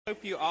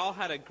Hope you all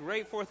had a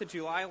great 4th of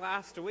July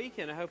last week,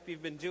 and I hope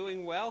you've been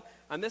doing well.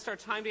 I missed our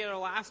time together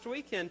last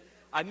week, and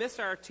I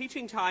missed our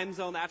teaching times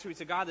on the attributes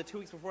of God the 2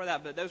 weeks before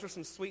that, but those were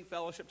some sweet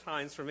fellowship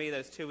times for me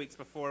those 2 weeks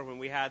before when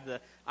we had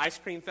the ice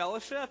cream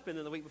fellowship, and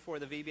then the week before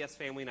the VBS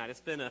family night. It's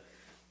been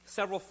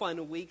several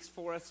fun weeks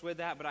for us with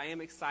that, but I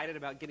am excited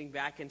about getting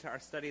back into our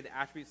study of the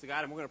attributes of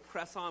God, and we're going to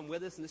press on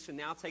with this, and this should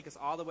now take us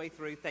all the way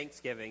through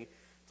Thanksgiving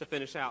to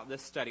finish out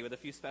this study with a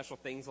few special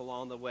things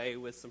along the way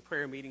with some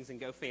prayer meetings and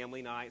go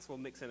family nights. We'll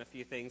mix in a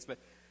few things, but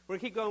we're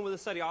going to keep going with the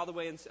study all the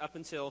way up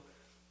until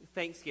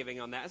Thanksgiving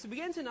on that. As we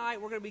begin tonight,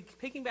 we're going to be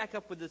picking back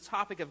up with the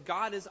topic of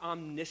God is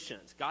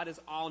omniscient. God is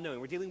all-knowing.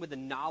 We're dealing with the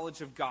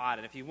knowledge of God,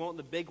 and if you want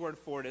the big word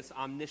for it, it's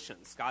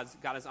omniscience.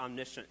 God is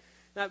omniscient.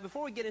 Now,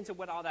 before we get into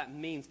what all that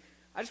means,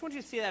 I just want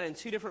you to see that in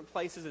two different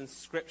places in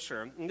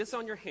Scripture. And this is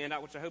on your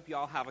handout, which I hope you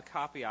all have a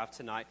copy of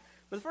tonight.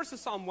 But the first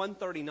is Psalm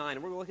 139,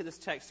 and we're going to look at this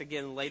text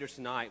again later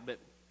tonight. But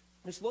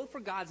just look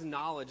for God's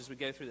knowledge as we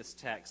go through this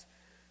text.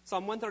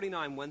 Psalm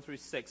 139, 1 through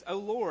 6. O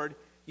Lord,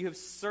 you have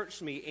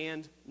searched me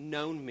and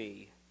known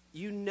me.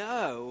 You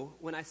know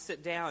when I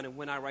sit down and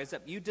when I rise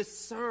up. You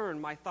discern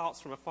my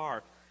thoughts from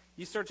afar.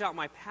 You search out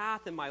my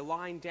path and my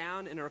lying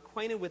down and are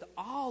acquainted with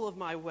all of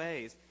my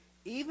ways.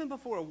 Even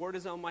before a word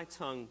is on my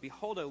tongue,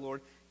 behold, O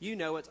Lord, you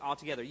know it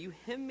altogether. You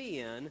hem me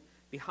in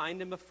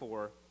behind and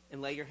before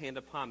and lay your hand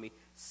upon me.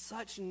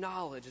 Such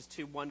knowledge is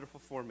too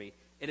wonderful for me.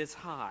 It is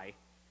high.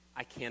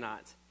 I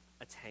cannot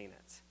attain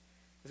it.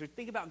 As we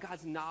think about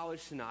God's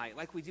knowledge tonight,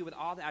 like we do with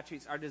all the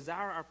attributes, our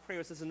desire, our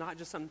prayers, this is not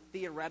just some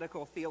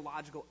theoretical,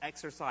 theological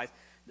exercise.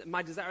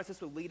 My desire is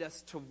this would lead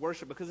us to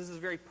worship because this is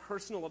very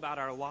personal about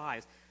our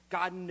lives.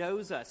 God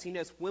knows us. He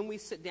knows when we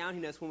sit down. He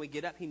knows when we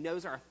get up. He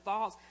knows our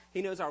thoughts.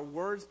 He knows our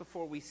words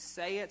before we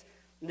say it.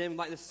 And then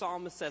like the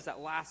psalmist says, that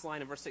last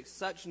line in verse 6,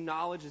 such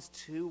knowledge is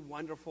too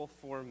wonderful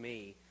for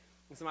me.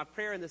 And so my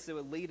prayer in this, it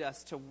would lead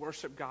us to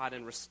worship God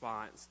in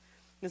response.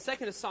 And the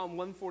second is Psalm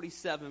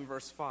 147,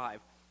 verse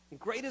 5.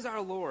 Great is our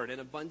Lord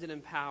and abundant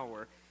in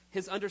power.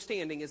 His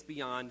understanding is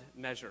beyond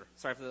measure.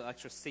 Sorry for the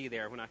extra C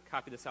there. When I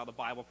copied this out of the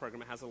Bible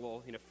program, it has a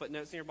little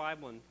footnotes in your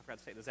Bible, and I forgot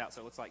to take this out,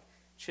 so it looks like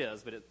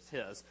chiz, but it's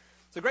his.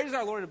 So great is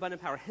our Lord and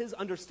abundant power. His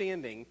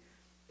understanding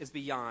is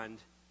beyond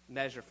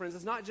measure. Friends,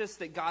 it's not just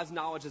that God's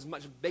knowledge is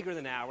much bigger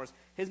than ours.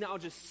 His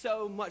knowledge is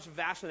so much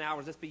vaster than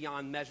ours, it's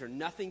beyond measure.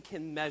 Nothing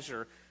can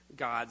measure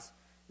God's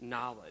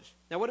knowledge.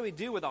 Now, what do we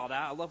do with all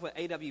that? I love what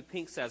A.W.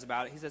 Pink says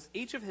about it. He says,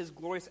 each of his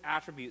glorious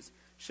attributes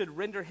should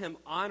render him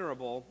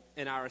honorable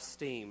in our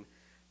esteem.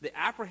 The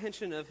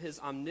apprehension of his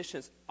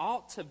omniscience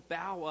ought to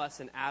bow us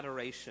in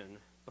adoration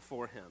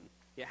before him.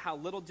 Yet how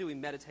little do we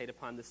meditate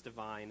upon this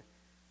divine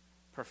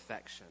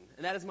perfection.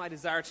 And that is my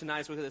desire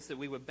tonight as we look at this, that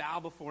we would bow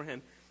before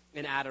him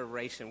in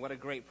adoration. What a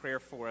great prayer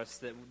for us,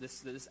 that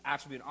this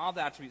attribute, all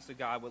the attributes of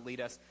God would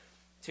lead us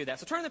to that.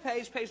 So turn the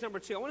page number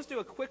 2. I want us to do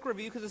a quick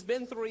review because it's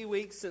been 4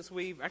 weeks since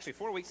we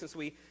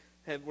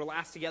were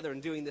last together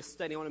and doing this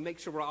study. I want to make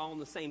sure we're all on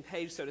the same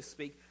page, so to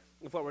speak,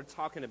 with what we're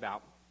talking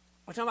about.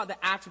 We're talking about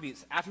the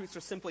attributes. Attributes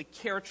are simply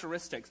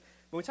characteristics.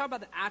 When we talk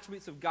about the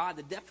attributes of God,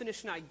 the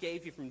definition I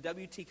gave you from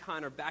W.T.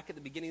 Conner back at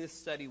the beginning of the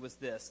study was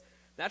this.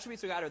 The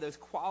attributes of God are those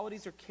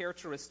qualities or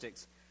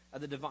characteristics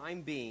of the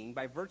divine being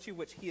by virtue of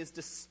which he is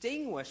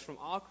distinguished from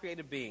all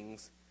created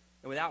beings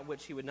and without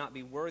which he would not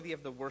be worthy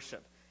of the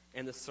worship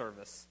and the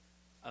service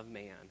of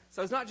man.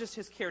 So it's not just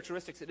his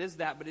characteristics, it is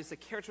that, but it's the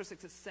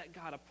characteristics that set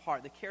God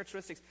apart, the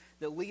characteristics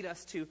that lead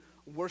us to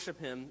worship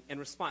him in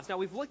response. Now,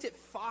 we've looked at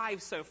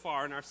 5 so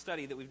far in our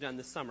study that we've done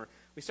this summer.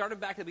 We started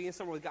back at the beginning of the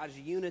summer with God's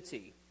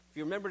unity. If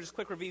you remember, just a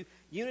quick review,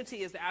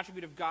 unity is the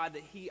attribute of God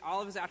that all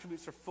of his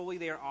attributes are fully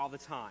there all the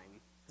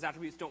time. His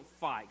attributes don't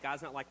fight.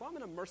 God's not like, well, I'm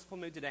in a merciful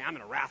mood today, I'm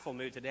in a wrathful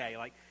mood today.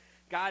 Like,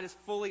 God is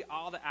fully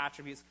all the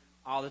attributes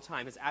all the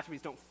time. His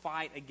attributes don't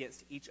fight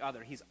against each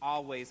other. He's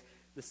always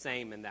the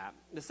same in that.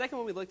 The second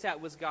one we looked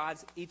at was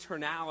God's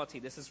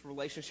eternality. This is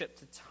relationship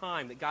to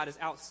time, that God is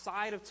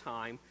outside of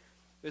time.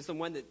 It's the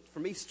one that, for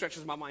me,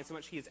 stretches my mind so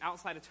much. He is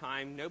outside of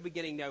time, no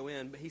beginning, no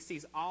end, but he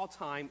sees all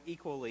time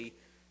equally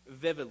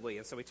vividly.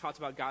 And so we talked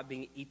about God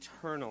being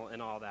eternal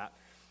and all that.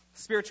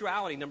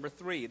 Spirituality, number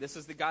 3. This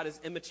is that God is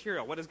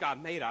immaterial. What is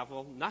God made of?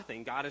 Well,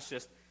 nothing. God is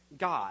just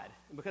God.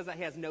 And because that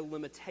he has no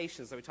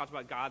limitations, so we talked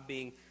about God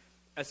being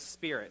a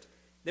spirit.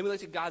 Then we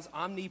looked at God's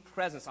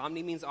omnipresence.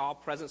 Omni means all,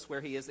 presence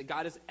where he is. That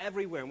God is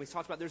everywhere. And we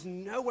talked about there's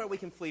nowhere we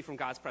can flee from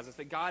God's presence.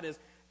 That God is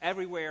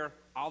everywhere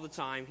all the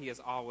time. He is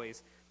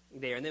always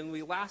there. And then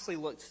we lastly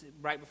looked,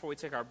 right before we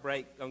took our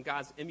break, on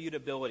God's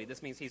immutability.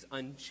 This means he's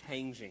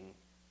unchanging.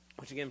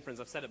 Which again, friends,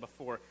 I've said it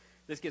before.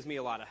 This gives me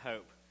a lot of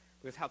hope.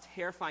 Because how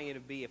terrifying it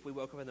would be if we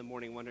woke up in the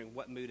morning wondering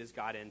what mood is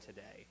God in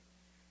today.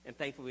 And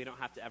thankfully we don't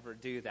have to ever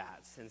do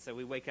that. And so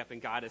we wake up and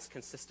God is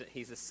consistent.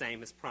 He's the same.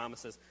 His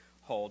promises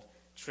hold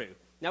true.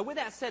 Now, with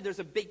that said, there's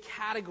a big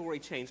category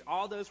change.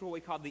 All those were what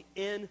we call the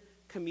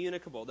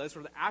incommunicable. Those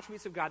were the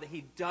attributes of God that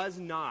he does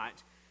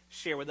not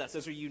share with us.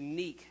 Those are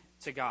unique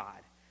to God.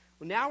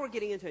 Well, now we're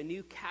getting into a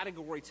new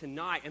category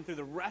tonight, and through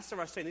the rest of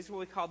our study, these are what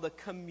we call the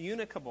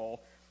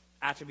communicable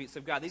attributes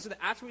of God. These are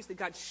the attributes that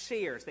God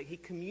shares, that he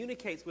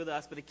communicates with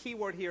us, but the key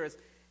word here is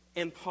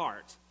in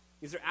part.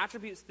 These are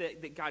attributes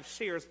that God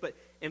shares, but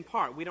in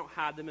part. We don't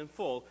have them in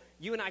full.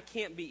 You and I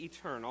can't be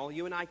eternal.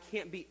 You and I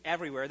can't be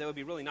everywhere. That would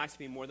be really nice to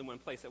be in more than one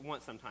place at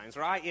once sometimes,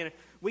 right? And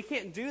we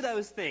can't do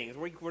those things.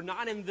 We're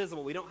not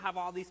invisible. We don't have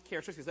all these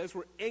characteristics. Those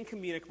were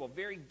incommunicable,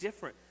 very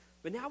different.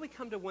 But now we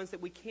come to ones that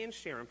we can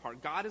share in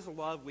part. God is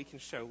love. We can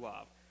show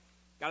love.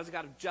 God is a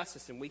God of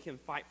justice, and we can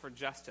fight for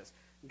justice.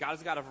 God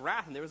is a God of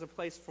wrath, and there is a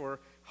place for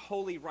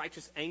holy,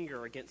 righteous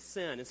anger against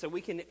sin. And so we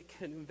can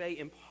convey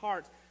in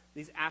part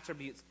these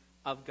attributes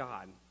of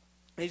God.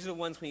 These are the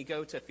ones when you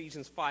go to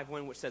Ephesians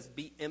 5:1, which says,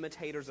 be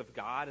imitators of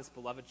God as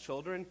beloved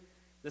children.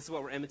 This is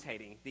what we're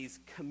imitating, these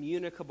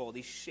communicable,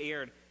 these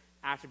shared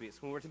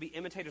attributes. When we're to be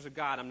imitators of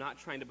God, I'm not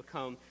trying to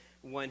become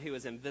one who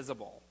is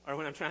invisible. Or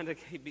when I'm trying to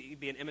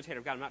be an imitator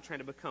of God, I'm not trying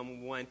to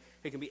become one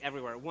who can be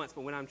everywhere at once.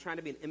 But when I'm trying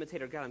to be an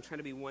imitator of God, I'm trying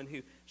to be one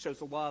who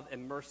shows love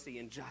and mercy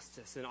and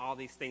justice and all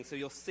these things. So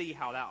you'll see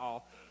how that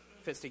all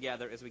fits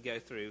together as we go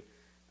through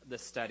the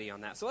study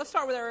on that. So let's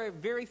start with our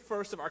very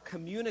first of our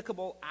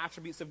communicable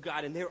attributes of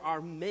God. And there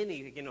are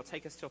many. Again, it'll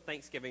take us till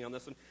Thanksgiving on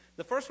this one.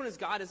 The first one is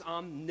God is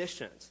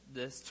omniscient.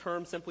 This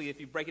term simply, if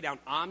you break it down,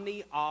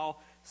 omni,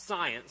 all,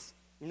 science,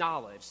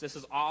 knowledge. This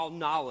is all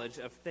knowledge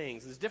of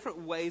things. There's different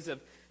ways of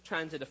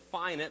trying to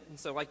define it. And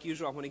so like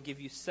usual, I want to give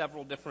you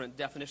several different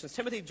definitions.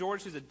 Timothy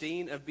George, who's a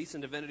dean of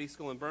Beeson Divinity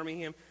School in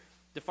Birmingham,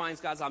 defines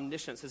God's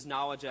omniscience, his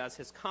knowledge, as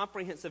his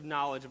comprehensive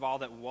knowledge of all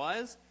that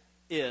was,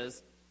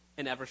 is,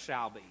 and ever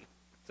shall be.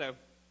 So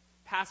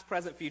past,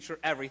 present, future,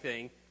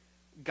 everything,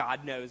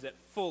 God knows it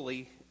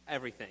fully,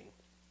 everything.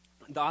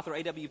 The author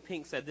A.W.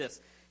 Pink said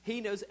this: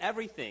 he knows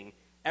everything,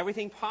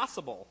 everything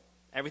possible,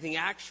 everything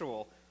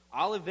actual,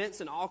 all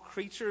events and all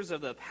creatures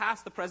of the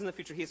past, the present, and the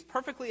future. He is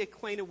perfectly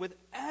acquainted with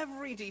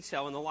every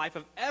detail in the life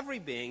of every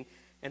being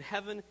in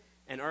heaven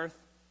and earth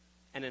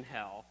and in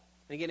hell.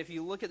 And again, if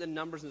you look at the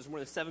numbers, and there's more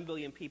than 7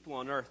 billion people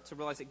on earth, to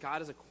realize that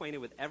God is acquainted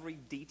with every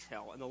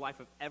detail in the life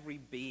of every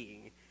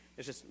being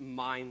is just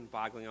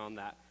mind-boggling on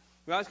that.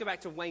 We always go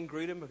back to Wayne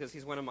Grudem because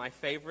he's one of my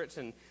favorites,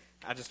 and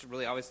I just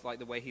really always like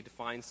the way he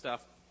defines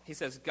stuff. He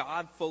says,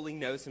 God fully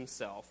knows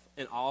himself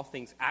in all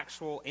things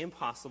actual and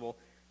possible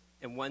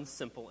in one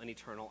simple and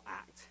eternal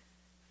act.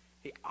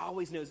 He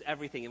always knows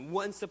everything. In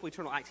one simple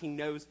eternal act, he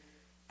knows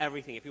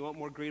everything. If you want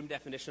more Grudem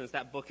definitions,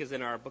 that book is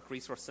in our book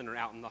resource center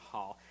out in the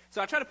hall.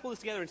 So I try to pull this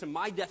together into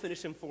my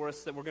definition for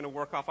us that we're going to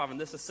work off of, and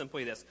this is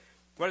simply this.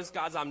 What is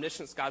God's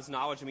omniscience, God's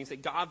knowledge? It means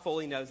that God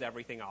fully knows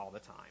everything all the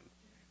time.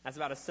 That's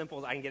about as simple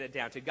as I can get it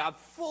down to. God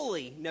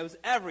fully knows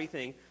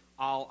everything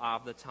all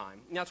of the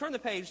time. Now turn the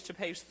page to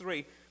page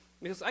 3,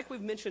 because like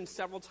we've mentioned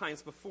several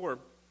times before,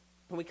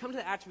 when we come to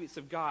the attributes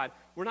of God,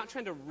 we're not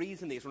trying to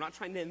reason these. We're not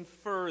trying to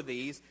infer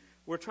these.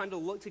 We're trying to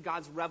look to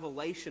God's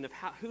revelation of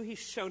who he's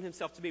shown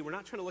himself to be. We're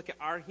not trying to look at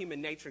our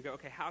human nature and go,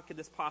 okay, how could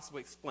this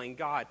possibly explain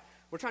God?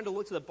 We're trying to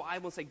look to the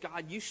Bible and say,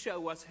 God, you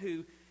show us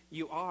who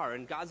you are.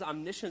 And God's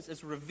omniscience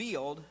is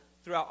revealed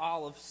throughout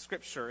all of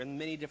Scripture in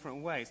many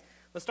different ways.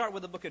 Let's start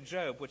with the book of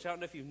Job, which I don't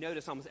know if you've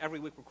noticed, almost every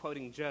week we're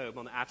quoting Job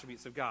on the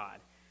attributes of God.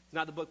 It's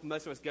not the book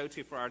most of us go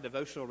to for our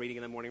devotional reading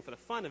in the morning for the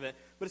fun of it,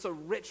 but it's a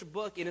rich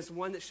book, and it's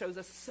one that shows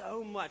us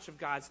so much of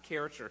God's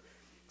character.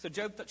 So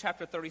Job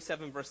chapter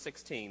 37, verse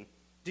 16.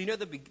 Do you know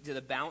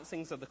the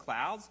balancings of the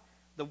clouds?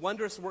 The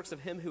wondrous works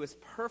of him who is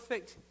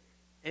perfect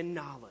in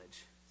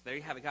knowledge. So there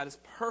you have it. God is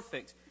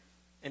perfect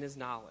in his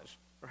knowledge.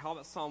 Or how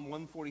about Psalm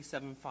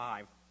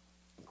 147:5?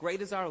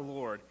 Great is our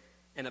Lord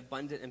and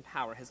abundant in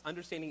power. His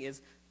understanding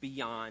is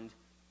beyond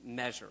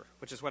measure,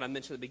 which is what I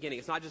mentioned at the beginning.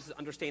 It's not just his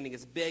understanding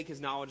is big,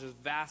 his knowledge is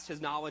vast. His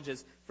knowledge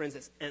is, friends,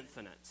 it's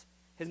infinite.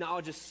 His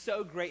knowledge is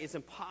so great, it's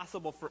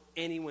impossible for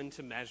anyone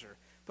to measure.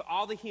 Put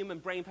all the human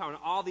brain power and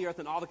all the earth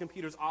and all the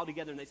computers all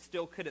together, and they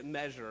still couldn't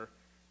measure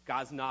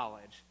God's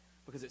knowledge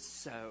because it's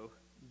so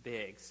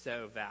big,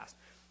 so vast.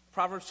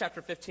 Proverbs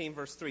chapter 15,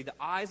 verse 3. The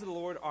eyes of the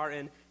Lord are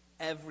in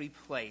every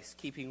place,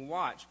 keeping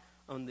watch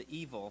on the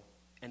evil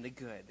and the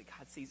good. That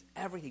God sees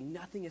everything.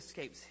 Nothing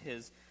escapes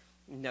his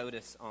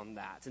notice on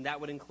that. And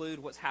that would include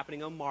what's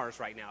happening on Mars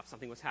right now. If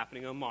something was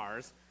happening on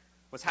Mars,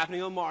 what's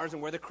happening on Mars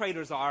and where the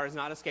craters are is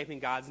not escaping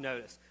God's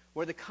notice.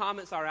 Where the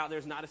comets are out there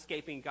is not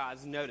escaping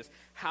God's notice.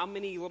 How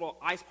many little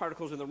ice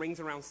particles in the rings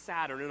around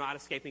Saturn are not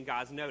escaping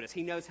God's notice?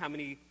 He knows how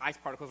many ice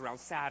particles around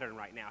Saturn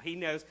right now. He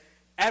knows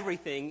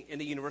everything in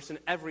the universe and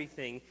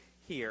everything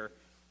here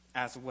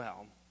as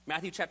well.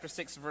 Matthew chapter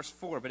 6, verse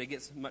 4, but it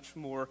gets much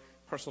more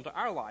personal to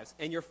our lives.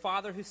 And your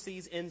Father who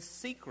sees in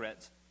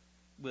secret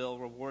will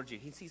reward you.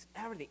 He sees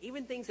everything,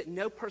 even things that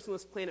no person on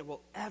this planet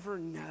will ever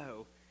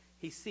know.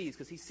 He sees,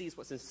 because he sees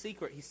what's in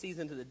secret. He sees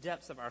into the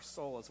depths of our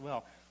soul as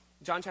well.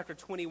 John chapter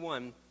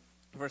 21,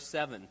 verse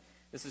 7.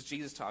 This is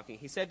Jesus talking.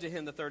 He said to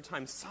him the third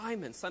time,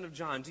 Simon, son of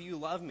John, do you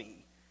love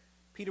me?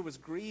 Peter was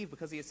grieved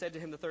because he had said to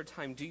him the third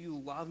time, do you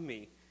love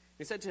me?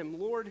 He said to him,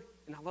 Lord,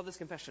 and I love this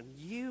confession,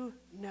 you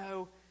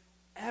know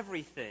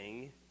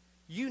everything.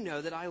 You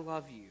know that I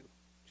love you.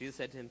 Jesus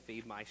said to him,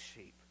 feed my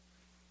sheep.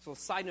 So a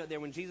side note there,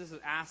 when Jesus is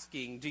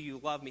asking, do you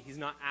love me, he's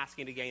not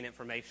asking to gain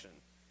information.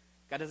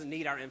 God doesn't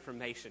need our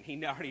information.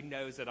 He already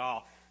knows it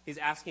all. He's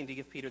asking to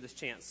give Peter this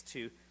chance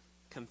to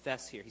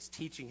confess here. He's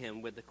teaching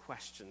him with the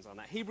questions on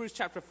that. Hebrews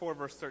chapter 4,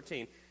 verse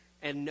 13.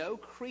 And no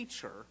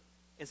creature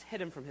is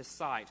hidden from his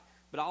sight,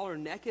 but all are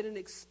naked and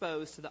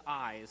exposed to the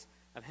eyes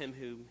of him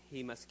whom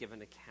he must give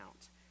an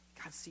account.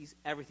 God sees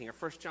everything. Or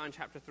 1 John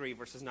chapter 3,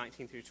 verses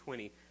 19 through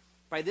 20.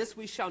 By this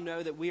we shall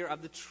know that we are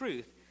of the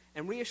truth,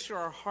 and reassure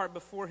our heart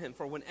before him.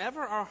 For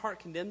whenever our heart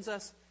condemns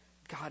us,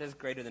 God is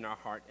greater than our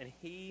heart, and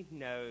he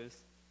knows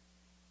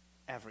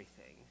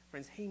everything.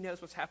 Friends, he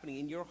knows what's happening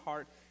in your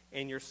heart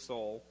and your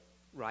soul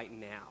right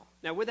now.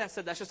 Now, with that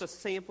said, that's just a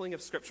sampling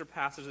of Scripture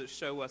passages that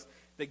show us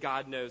that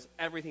God knows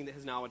everything, that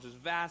his knowledge is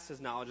vast,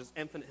 his knowledge is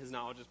infinite, his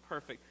knowledge is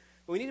perfect.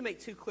 But we need to make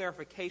two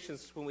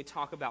clarifications when we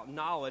talk about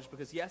knowledge,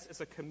 because yes,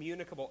 it's a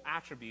communicable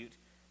attribute,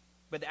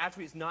 but the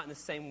attribute is not in the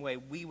same way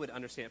we would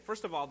understand it.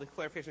 First of all, the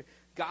clarification,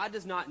 God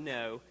does not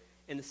know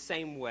in the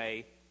same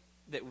way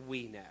that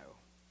we know.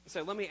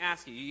 So let me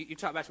ask you, you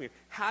talk back to me,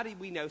 how do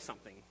we know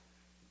something?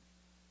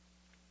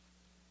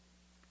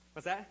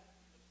 What's that?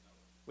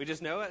 We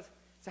just know it?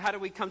 So how do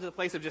we come to the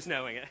place of just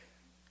knowing it?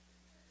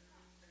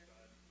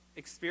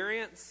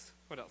 Experience?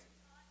 What else?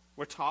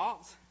 We're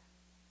taught?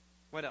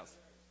 What else?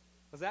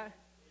 What's that?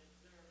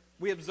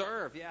 We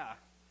observe, yeah.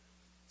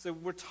 So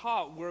we're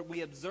taught,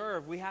 we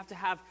observe. We have to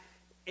have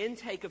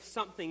intake of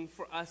something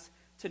for us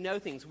to know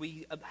things.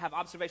 We have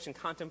observation,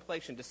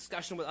 contemplation,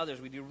 discussion with others.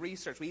 We do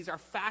research. We use our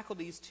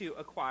faculties to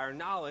acquire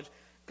knowledge.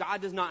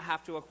 God does not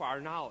have to acquire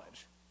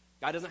knowledge.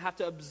 God doesn't have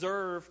to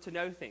observe to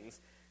know things.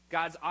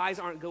 God's eyes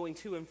aren't going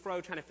to and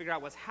fro trying to figure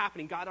out what's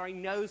happening. God already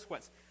knows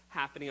what's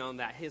happening on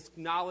that. His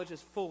knowledge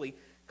is fully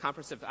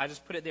comprehensive. I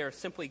just put it there,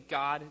 simply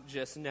God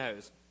just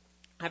knows.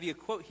 I have you a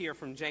quote here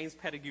from James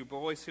Pettigrew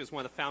Boyce, who is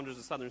one of the founders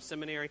of Southern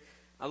Seminary.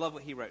 I love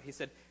what he wrote. He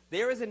said,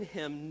 "There is in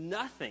him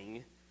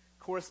nothing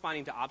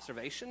corresponding to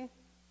observation,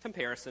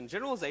 comparison,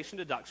 generalization,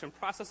 deduction,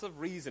 process of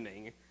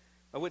reasoning,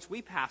 by which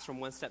we pass from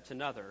one step to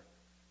another,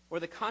 or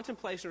the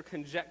contemplation or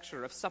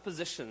conjecture of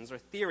suppositions or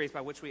theories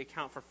by which we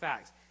account for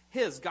facts.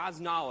 His, God's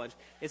knowledge,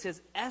 is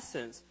his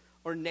essence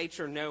or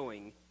nature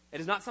knowing. It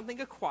is not something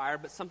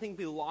acquired, but something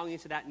belonging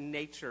to that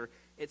nature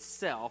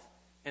itself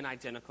and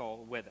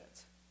identical with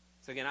it."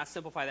 So again, I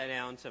simplify that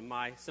down to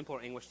my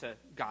simpler English to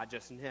God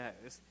just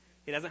knows.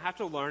 He doesn't have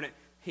to learn it.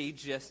 He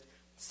just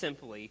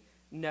simply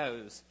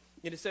knows.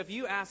 So if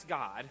you ask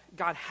God,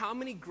 how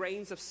many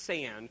grains of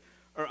sand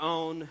are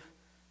on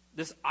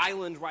this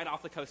island right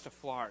off the coast of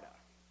Florida?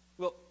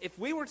 Well, if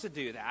we were to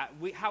do that,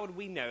 how would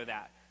we know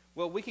that?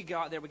 Well, we could go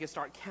out there, we could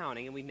start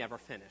counting, and we'd never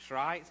finish,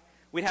 right?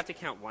 We'd have to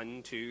count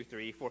 1, 2,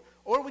 3, 4.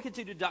 Or we could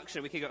do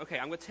deduction. We could go, okay,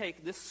 I'm going to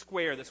take this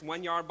square, this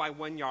 1 yard by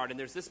 1 yard, and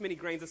there's this many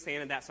grains of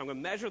sand in that, so I'm going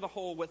to measure the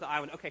whole width of the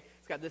island. Okay,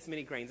 it's got this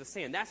many grains of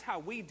sand. That's how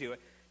we do it.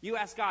 You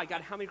ask God,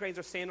 how many grains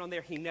of sand on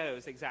there? He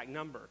knows the exact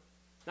number.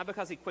 Not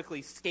because he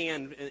quickly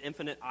scanned in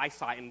infinite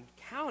eyesight and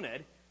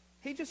counted.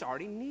 He just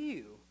already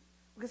knew,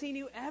 because he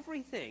knew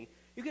everything.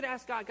 You could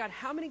ask God,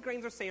 how many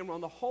grains of sand were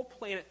on the whole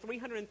planet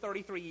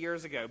 333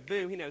 years ago?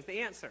 Boom, he knows the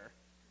answer.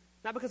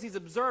 Not because he's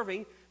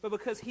observing, but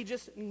because he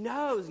just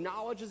knows.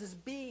 Knowledge is his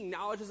being.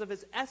 Knowledge is of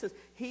his essence.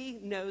 He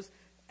knows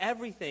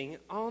everything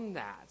on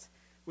that.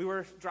 We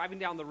were driving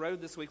down the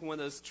road this week when one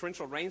of those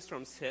torrential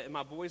rainstorms hit, and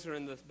my boys are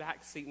in the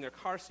back seat in their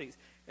car seats,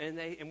 and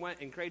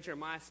Greg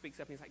Jeremiah speaks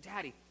up, and he's like,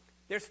 "Daddy,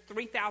 there's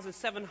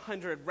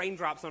 3,700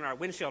 raindrops on our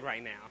windshield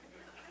right now."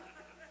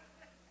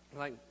 I'm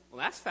like, "Well,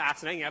 that's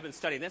fascinating. I've been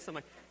studying this." I'm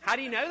like, "How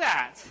do you know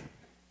that?"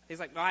 He's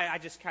like, "Well, I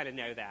just kind of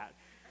know that."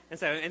 And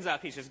so it ends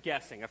up he's just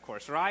guessing, of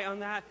course, right, on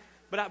that.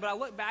 But I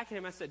looked back at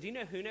him, I said, "Do you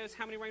know who knows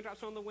how many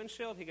raindrops are on the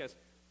windshield?" He goes,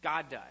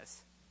 "God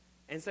does."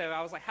 And so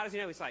I was like, "How does he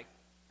know?" He's like,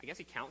 "I guess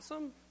he counts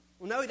them."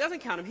 Well, no, he doesn't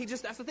count them.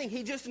 That's the thing.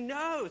 He just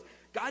knows.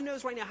 God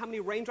knows right now how many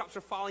raindrops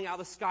are falling out of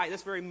the sky at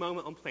this very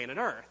moment on planet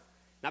Earth.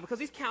 Not because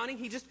he's counting,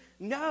 he just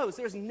knows.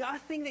 There's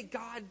nothing that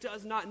God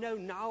does not know.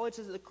 Knowledge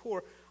is at the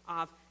core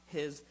of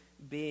his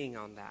being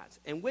on that.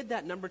 And with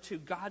that, number two,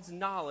 God's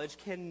knowledge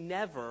can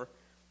never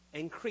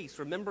increase.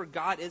 Remember,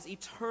 God is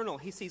eternal.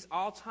 He sees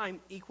all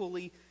time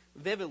equally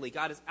vividly.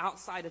 God is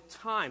outside of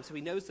time, so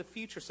he knows the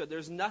future. So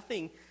there's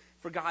nothing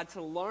for God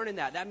to learn in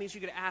that. That means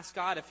you could ask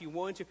God if you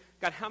wanted to,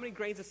 "God, how many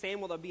grains of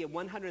sand will there be in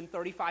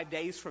 135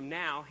 days from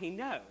now?" He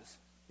knows.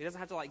 He doesn't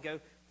have to go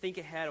think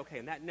ahead. Okay,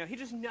 and that, no, he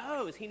just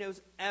knows. He knows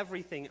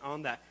everything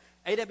on that.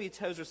 A.W.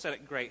 Tozer said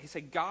it great. He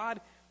said,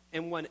 God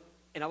in one,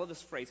 and I love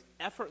this phrase,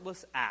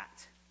 effortless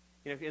act.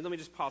 Let me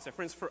just pause there.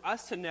 Friends, for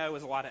us to know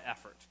is a lot of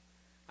effort.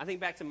 I think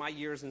back to my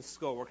years in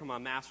school, working on my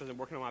master's and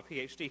working on my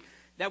PhD.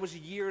 That was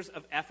years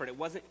of effort. It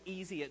wasn't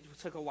easy. It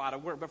took a lot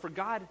of work. But for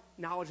God,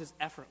 knowledge is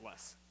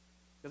effortless.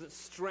 He doesn't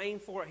strain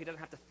for it. He doesn't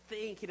have to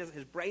think.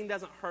 His brain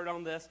doesn't hurt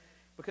on this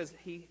because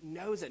he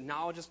knows that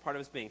knowledge is part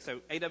of his being.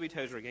 So A.W.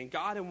 Tozer again,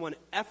 God in one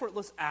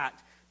effortless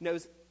act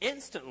knows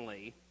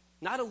instantly,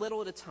 not a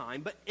little at a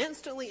time, but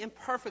instantly and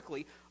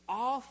perfectly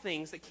all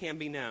things that can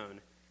be known.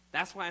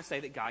 That's why I say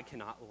that God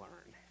cannot learn.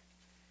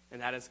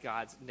 And that is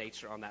God's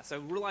nature on that. So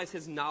realize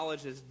his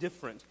knowledge is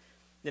different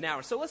than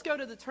ours. So let's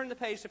turn the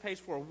page to page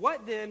 4.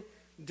 What then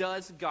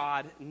does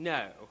God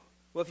know?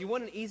 Well, if you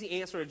want an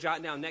easy answer to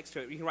jot down next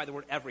to it, you can write the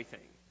word everything.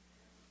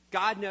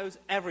 God knows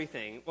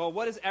everything. Well,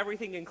 what does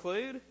everything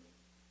include?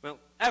 Well,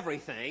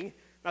 everything.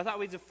 I thought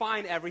we'd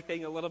define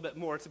everything a little bit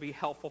more to be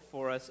helpful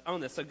for us on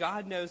this. So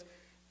God knows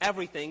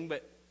everything,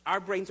 but our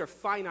brains are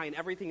finite, and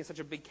everything is such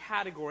a big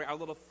category. Our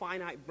little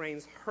finite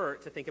brains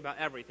hurt to think about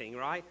everything,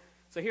 right?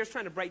 So here's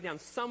trying to break down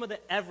some of the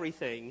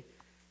everything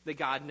that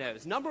God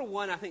knows. Number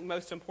one, I think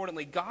most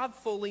importantly, God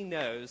fully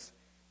knows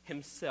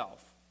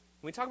himself.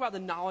 When we talk about the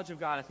knowledge of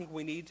God, I think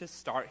we need to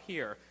start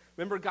here.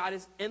 Remember, God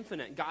is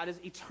infinite. God is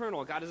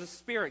eternal. God is a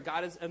spirit.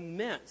 God is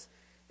immense.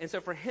 And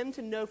so for him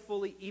to know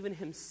fully even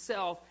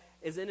himself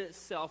is in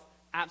itself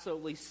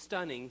absolutely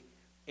stunning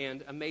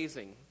and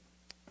amazing.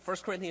 1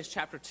 Corinthians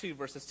chapter 2,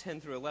 verses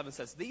 10 through 11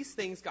 says, "These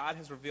things God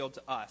has revealed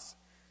to us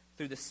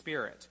through the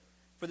Spirit.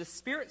 For the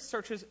Spirit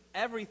searches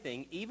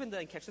everything, even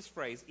the," catch this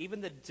phrase,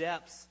 "even the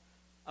depths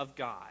of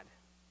God.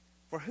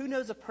 For who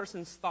knows a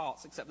person's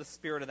thoughts except the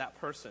spirit of that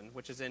person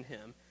which is in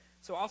him?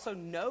 So also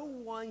no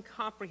one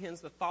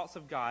comprehends the thoughts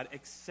of God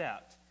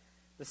except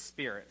the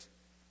Spirit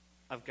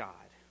of God."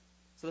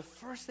 So the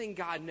first thing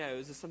God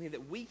knows is something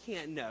that we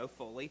can't know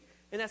fully,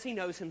 and that's he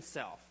knows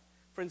himself.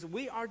 Friends,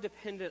 we are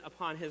dependent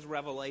upon his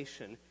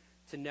revelation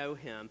to know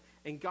him.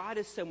 And God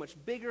is so much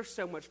bigger,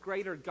 so much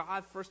greater.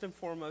 God, first and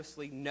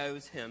foremostly,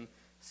 knows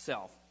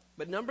himself.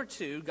 But number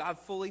two, God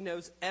fully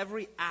knows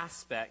every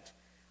aspect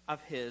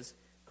of his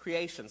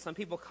creation. Some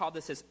people call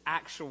this his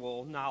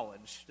actual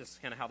knowledge. This is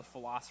kind of how the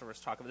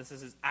philosophers talk about it. This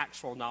is his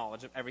actual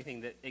knowledge of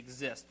everything that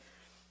exists.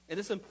 And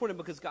this is important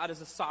because God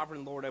is a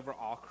sovereign Lord over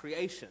all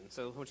creation.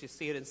 So I want you to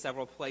see it in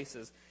several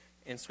places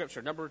in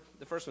Scripture.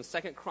 The first one,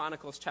 2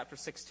 Chronicles chapter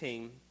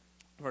 16,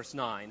 verse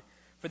 9.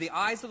 "For the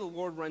eyes of the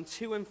Lord run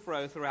to and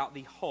fro throughout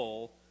the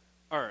whole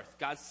earth."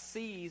 God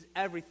sees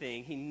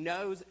everything. He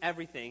knows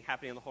everything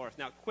happening on the whole earth.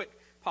 Now, quick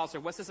pause here.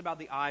 What's this about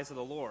the eyes of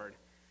the Lord?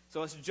 So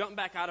let's jump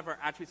back out of our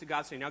attributes of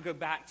God study. Now go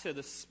back to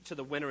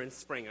the winter and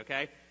spring,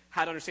 okay?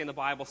 How to understand the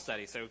Bible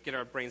study. So get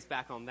our brains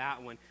back on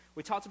that one.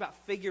 We talked about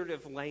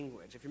figurative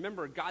language. If you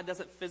remember, God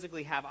doesn't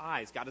physically have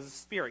eyes. God is a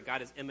spirit.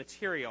 God is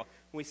immaterial.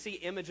 When we see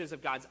images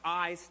of God's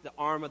eyes, the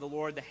arm of the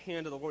Lord, the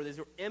hand of the Lord, these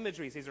are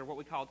imageries. These are what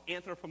we call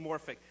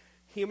anthropomorphic,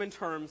 human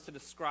terms to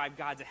describe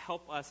God, to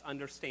help us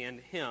understand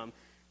him.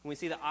 When we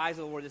see the eyes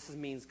of the Lord, this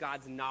means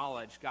God's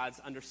knowledge,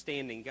 God's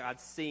understanding,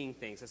 God's seeing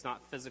things. It's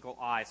not physical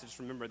eyes. So just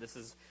remember, this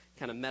is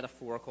kind of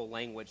metaphorical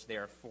language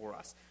there for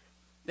us.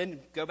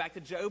 Then go back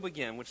to Job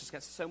again, which has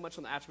got so much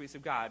on the attributes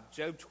of God.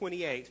 Job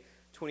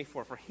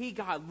 28:24. "For he,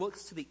 God,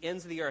 looks to the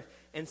ends of the earth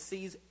and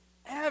sees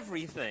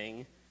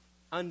everything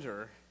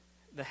under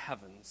the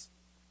heavens."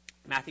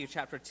 Matthew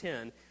chapter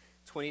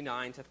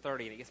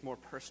 10:29-30. And it gets more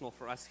personal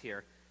for us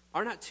here.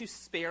 "Are not 2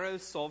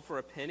 sparrows sold for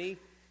a penny?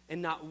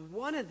 And not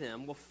one of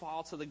them will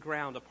fall to the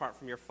ground apart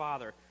from your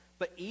Father.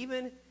 But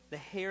even the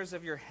hairs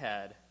of your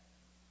head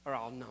are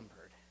all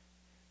numbered."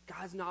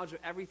 God's knowledge of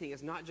everything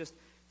is not just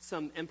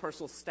some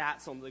impersonal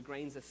stats on the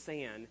grains of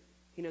sand.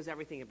 He knows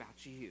everything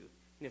about you.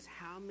 He knows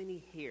how many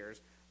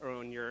hairs are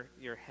on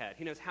your head.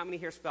 He knows how many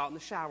hairs fell out in the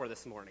shower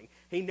this morning.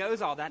 He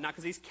knows all that, not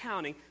because he's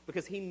counting,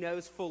 because he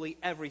knows fully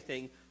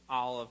everything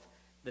all of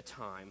the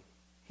time.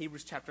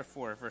 Hebrews chapter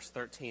 4, verse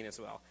 13 as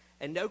well.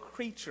 "And no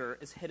creature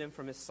is hidden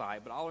from his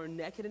sight, but all are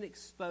naked and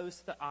exposed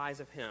to the eyes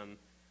of him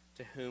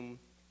to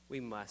whom we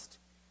must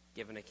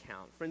give an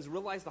account." Friends,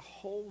 realize the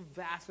whole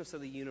vastness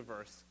of the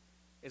universe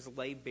is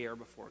laid bare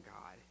before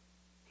God.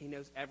 He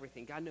knows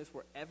everything. God knows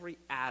where every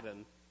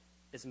atom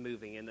is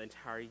moving in the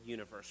entire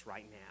universe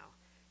right now.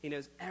 He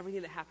knows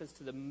everything that happens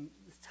to the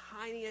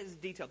tiniest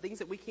detail, things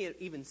that we can't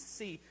even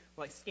see,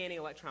 like scanning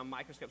electron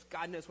microscopes.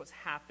 God knows what's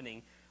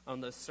happening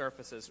on those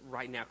surfaces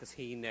right now because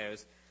he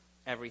knows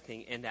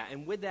everything in that.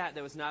 And with that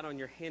was not on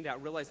your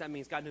handout, realize that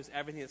means God knows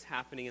everything that's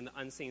happening in the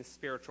unseen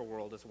spiritual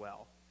world as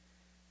well.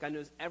 God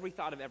knows every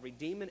thought of every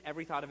demon,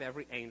 every thought of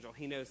every angel.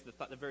 He knows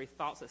the very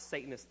thoughts that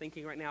Satan is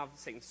thinking right now,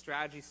 Satan's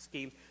strategies,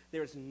 schemes.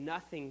 There's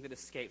nothing that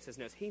escapes his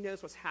nose. He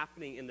knows what's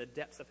happening in the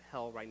depths of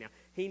hell right now.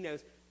 He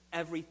knows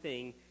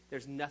everything.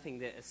 There's nothing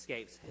that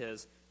escapes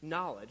his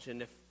knowledge.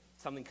 And if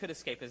something could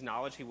escape his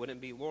knowledge, he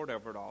wouldn't be Lord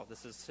over it all.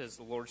 This is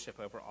his lordship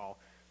over all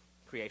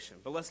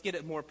creation. But let's get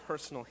it more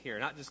personal here.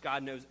 Not just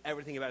God knows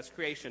everything about his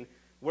creation.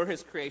 We're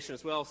his creation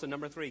as well. So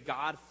number 3,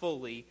 God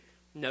fully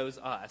knows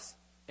us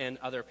and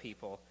other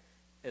people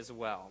as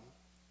well.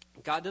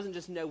 God doesn't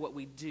just know what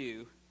we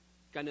do.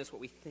 God knows what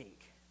we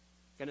think.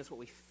 God knows what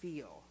we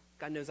feel.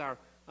 God knows our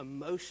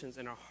emotions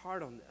and our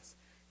heart on this.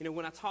 You know,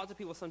 when I talk to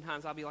people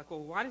sometimes, I'll be like,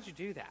 "Well, why did you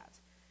do that?"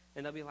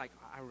 And they'll be like,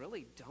 "I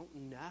really don't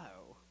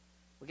know."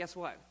 Well, guess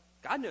what?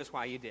 God knows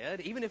why you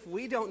did. Even if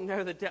we don't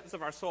know the depths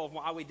of our soul of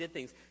why we did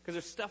things, because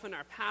there's stuff in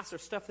our past,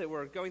 there's stuff that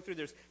we're going through,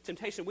 there's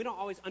temptation. We don't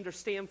always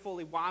understand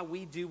fully why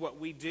we do what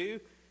we do.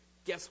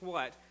 Guess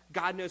what?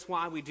 God knows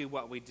why we do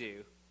what we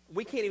do.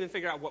 We can't even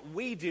figure out what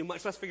we do,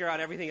 much less figure out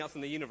everything else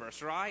in the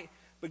universe, right?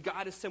 But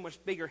God is so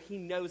much bigger. He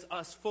knows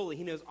us fully.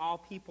 He knows all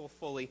people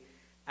fully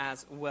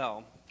as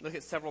well. Look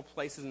at several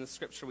places in the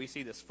scripture we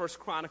see this. 1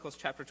 Chronicles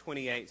chapter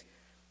 28,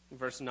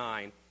 verse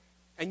 9.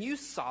 And you,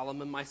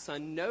 Solomon, my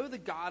son, know the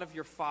God of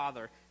your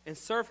father and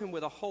serve him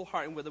with a whole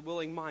heart and with a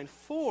willing mind.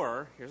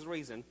 For, here's the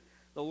reason,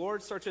 the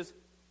Lord searches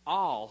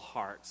all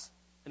hearts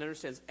and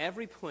understands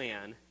every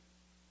plan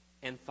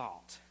and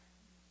thought.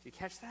 Do you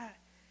catch that?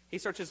 He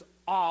searches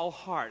all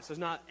hearts. There's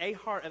not a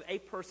heart of a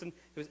person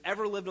who's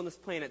ever lived on this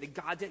planet that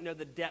God didn't know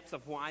the depths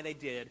of why they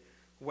did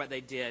what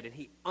they did. And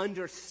he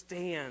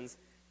understands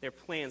their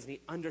plans, and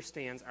he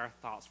understands our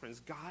thoughts. Friends,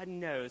 God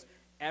knows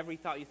every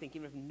thought you think,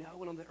 even if no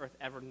one on the earth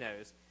ever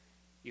knows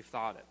you've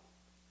thought it.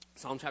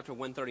 Psalm chapter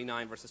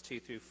 139, verses 2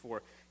 through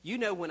 4. You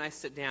know when I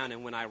sit down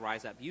and when I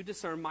rise up. You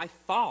discern my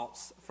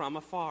thoughts from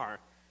afar.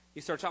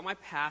 You search out my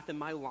path and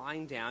my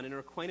lying down and are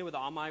acquainted with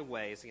all my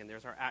ways. Again,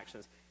 there's our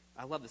actions.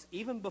 I love this.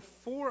 Even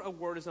before a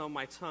word is on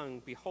my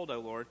tongue, behold, O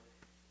Lord,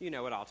 you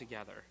know it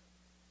altogether.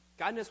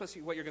 God knows what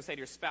you're going to say to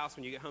your spouse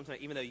when you get home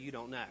tonight, even though you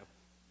don't know.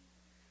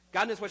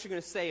 God knows what you're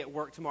going to say at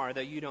work tomorrow,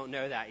 though you don't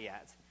know that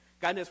yet.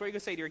 God knows what you're going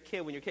to say to your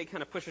kid when your kid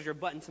kind of pushes your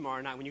button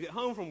tomorrow night when you get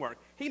home from work.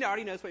 He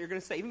already knows what you're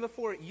going to say. Even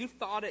before you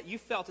thought it, you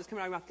felt it's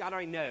coming out of your mouth, God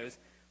already knows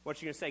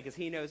what you're going to say because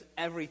he knows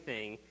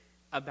everything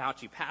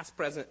about you, past,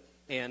 present,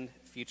 and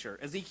future.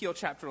 Ezekiel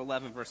chapter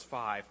 11, verse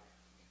 5.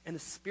 And the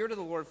Spirit of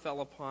the Lord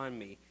fell upon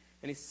me,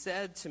 and he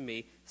said to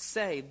me,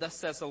 say, thus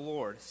says the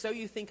Lord, so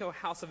you think, O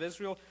house of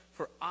Israel,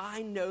 for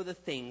I know the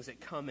things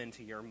that come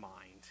into your mind.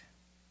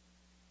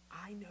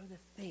 I know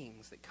the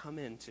things that come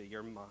into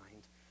your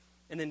mind.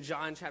 And then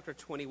John chapter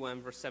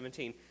 21, verse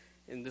 17,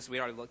 and this we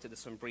already looked at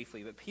this one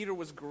briefly, but Peter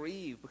was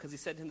grieved because he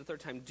said to him the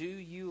third time, do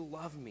you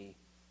love me? And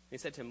he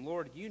said to him,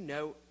 Lord, you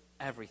know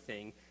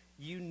everything.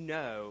 You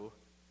know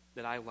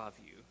that I love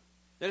you.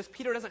 Notice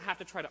Peter doesn't have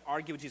to try to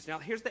argue with Jesus. Now,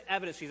 here's the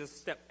evidence, Jesus.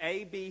 Step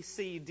A, B,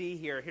 C, D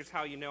here. Here's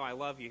how you know I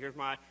love you. Here's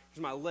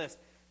my list.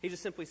 He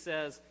just simply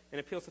says and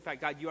appeals to the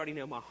fact, God, you already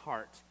know my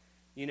heart.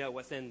 You know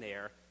what's in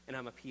there, and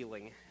I'm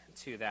appealing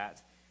to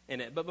that in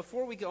it. But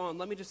before we go on,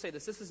 let me just say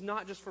this. This is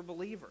not just for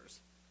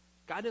believers.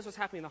 God knows what's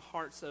happening in the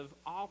hearts of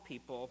all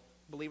people,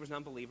 believers and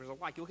unbelievers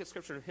alike. You look at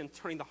Scripture of him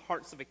turning the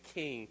hearts of a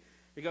king.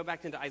 We go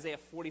back into Isaiah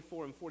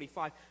 44 and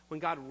 45 when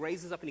God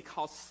raises up and he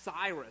calls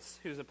Cyrus,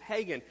 who's a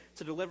pagan,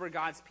 to deliver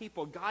God's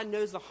people. God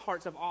knows the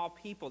hearts of all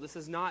people. This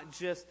is not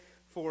just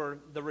for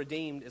the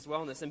redeemed as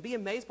well in this. And be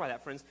amazed by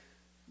that, friends.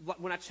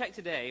 When I checked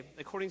today,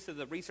 according to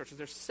the researchers,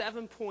 there's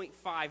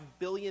 7.5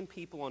 billion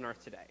people on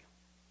earth today.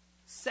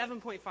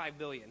 7.5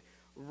 billion.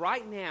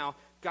 Right now,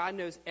 God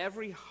knows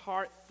every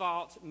heart,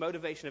 thought,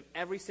 motivation of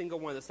every single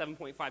one of the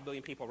 7.5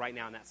 billion people right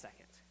now in that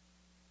second.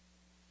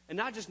 And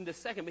not just in this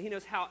second, but he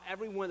knows how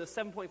every one of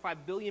the 7.5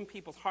 billion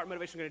people's heart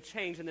motivation are going to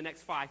change in the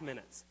next 5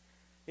 minutes.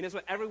 He knows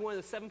what every one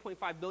of the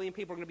 7.5 billion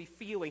people are going to be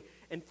feeling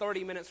in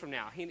 30 minutes from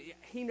now.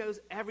 He knows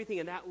everything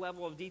in that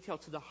level of detail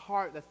to the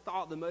heart, the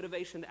thought, the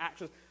motivation, the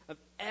actions of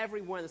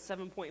every one of the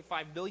 7.5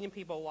 billion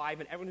people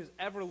alive and everyone who's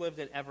ever lived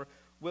and ever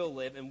will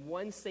live. In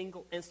one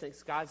single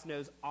instance, God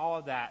knows all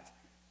of that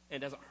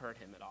and it doesn't hurt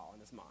him at all in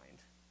his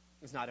mind.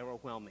 It's not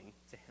overwhelming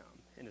to him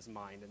in his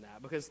mind in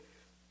that because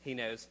he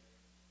knows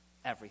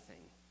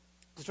everything.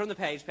 So turn the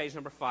page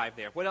number 5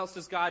 there. What else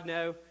does God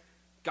know?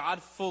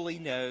 God fully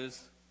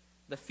knows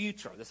the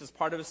future. This is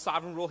part of his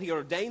sovereign rule. He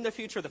ordained the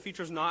future. The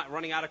future's not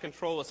running out of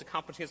control. It's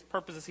accomplishing his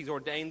purposes. He's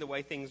ordained the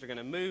way things are going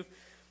to move.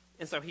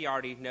 And so he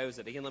already knows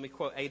it. Again, let me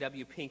quote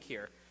A.W. Pink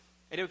here.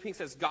 A.W. Pink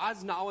says,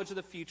 God's knowledge of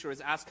the future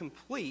is as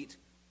complete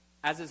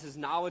as is his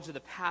knowledge of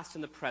the past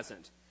and the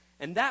present.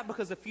 And that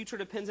because the future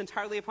depends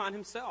entirely upon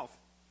himself.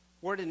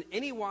 Were it in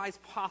any wise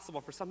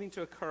possible for something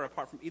to occur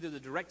apart from either the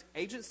direct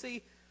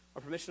agency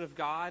or permission of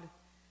God,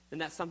 then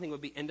that something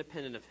would be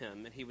independent of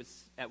him, and he would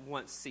at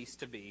once cease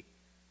to be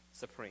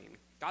supreme.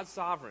 God's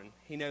sovereign.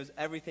 He knows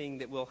everything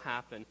that will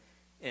happen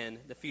in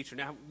the future.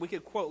 Now, we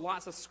could quote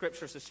lots of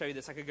scriptures to show you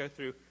this. I could go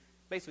through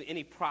basically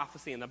any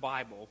prophecy in the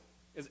Bible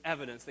is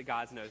evidence that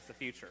God knows the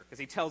future, because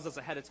he tells us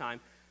ahead of time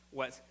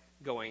what's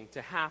going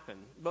to happen.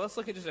 But let's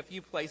look at just a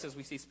few places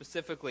we see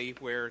specifically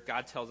where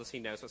God tells us he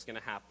knows what's going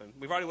to happen.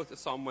 We've already looked at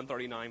Psalm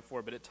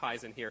 139:4, but it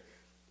ties in here.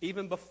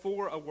 Even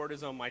before a word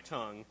is on my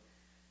tongue,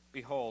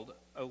 behold,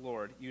 O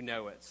Lord, you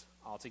know it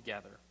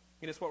altogether.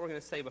 He knows what we're going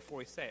to say before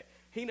we say it.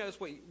 He knows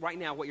right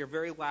now what your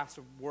very last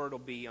word will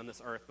be on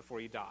this earth before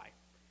you die.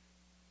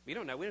 We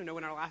don't know. We don't know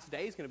when our last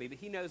day is going to be, but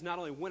he knows not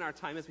only when our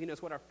time is, but he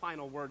knows what our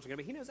final words are going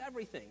to be. He knows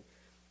everything.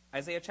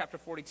 Isaiah chapter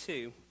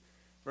 42,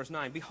 verse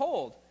 9.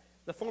 Behold,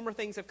 the former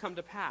things have come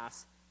to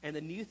pass, and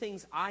the new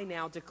things I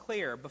now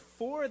declare.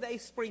 Before they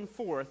spring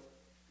forth,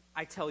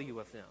 I tell you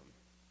of them.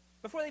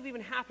 Before they've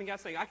even happened,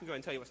 God's saying, I can go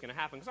and tell you what's going to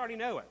happen, because I already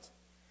know it.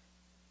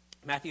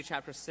 Matthew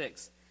chapter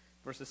 6,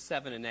 verses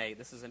 7 and 8.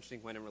 This is an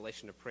interesting one in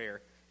relation to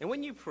prayer. And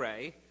when you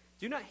pray,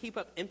 do not heap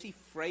up empty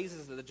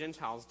phrases that the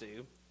Gentiles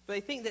do, for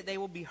they think that they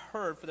will be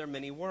heard for their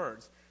many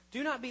words.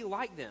 Do not be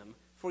like them,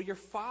 for your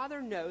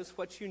Father knows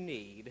what you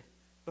need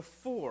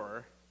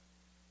before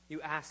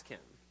you ask him.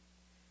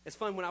 It's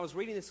fun. When I was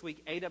reading this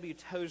week, A.W.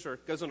 Tozer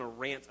goes on a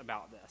rant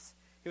about this.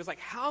 He was like,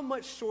 how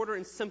much shorter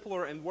and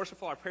simpler and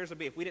worshipful our prayers would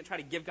be if we didn't try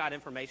to give God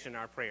information in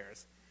our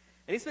prayers.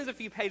 And he spends a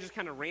few pages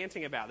kind of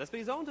ranting about this, but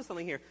he's on to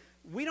something here.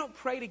 We don't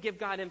pray to give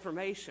God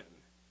information.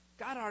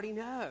 God already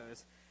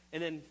knows.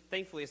 And then,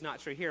 thankfully, it's not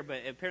true here, but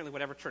apparently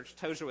whatever church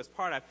Tozer was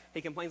part of,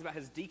 he complains about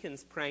his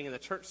deacons praying in the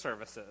church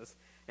services.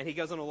 And he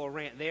goes on a little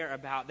rant there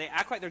about they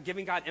act like they're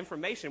giving God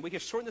information. We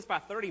could shorten this by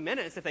 30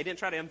 minutes if they didn't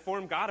try to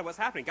inform God of what's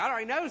happening. God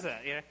already knows it.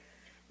 You know?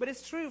 But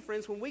it's true,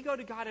 friends. When we go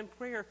to God in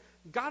prayer,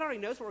 God already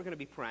knows what we're going to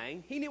be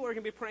praying. He knew we were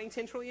going to be praying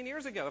 10 trillion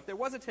years ago, if there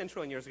was a 10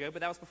 trillion years ago,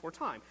 but that was before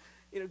time.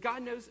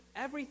 God knows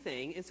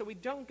everything, and so we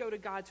don't go to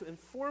God to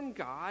inform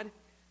God.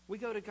 We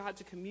go to God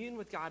to commune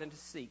with God and to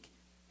seek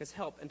his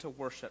help and to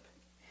worship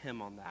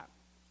him on that.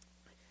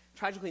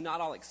 Tragically,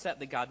 not all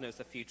accept that God knows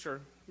the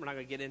future. We're not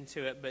going to get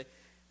into it, but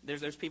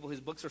there's people whose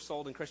books are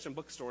sold in Christian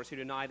bookstores who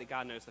deny that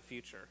God knows the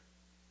future.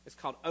 It's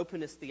called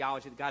openness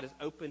theology, that God is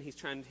open,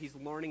 he's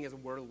learning as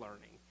we're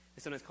learning.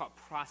 It's sometimes called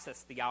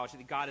process theology,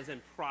 that God is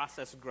in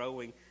process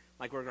growing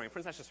like we're growing.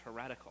 Friends, that's just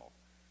heretical.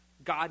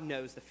 God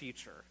knows the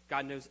future.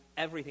 God knows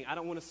everything. I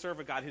don't want to serve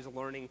a God who's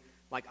learning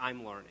like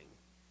I'm learning.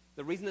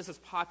 The reason this is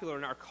popular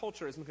in our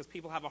culture is because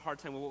people have a hard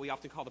time with what we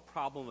often call the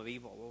problem of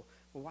evil.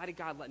 Well, why did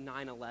God let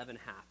 9/11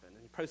 happen?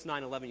 And post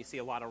 9/11, you see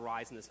a lot of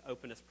rise in this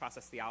openness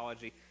process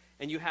theology.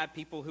 And you have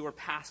people who are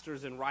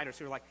pastors and writers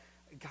who are like,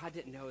 God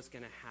didn't know it was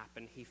going to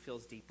happen. He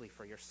feels deeply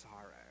for your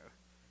sorrow.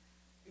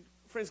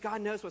 Friends,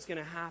 God knows what's going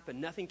to happen.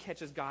 Nothing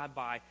catches God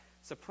by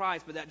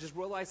surprise, but just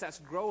realize that's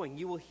growing.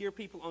 You will hear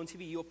people on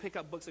TV. You will pick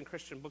up books in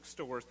Christian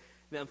bookstores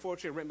that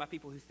unfortunately are written by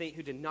people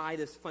who deny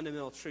this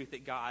fundamental truth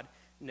that God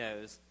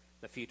knows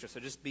the future. So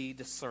just be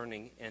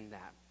discerning in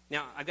that.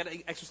 Now, I've got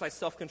to exercise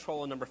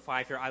self-control on number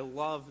 5 here. I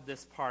love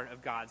this part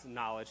of God's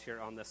knowledge here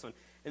on this one.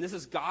 And this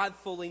is God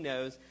fully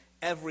knows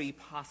every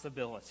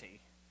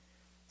possibility.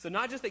 So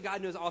not just that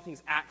God knows all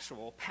things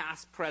actual,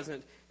 past,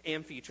 present,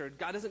 and future.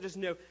 God doesn't just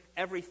know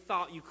every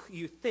thought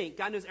you think.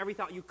 God knows every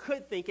thought you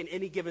could think in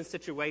any given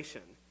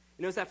situation.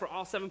 He knows that for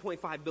all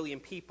 7.5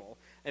 billion people.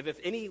 And if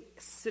any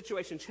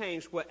situation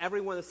changed, what every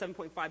one of the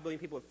 7.5 billion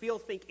people would feel,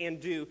 think, and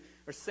do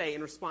or say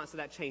in response to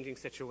that changing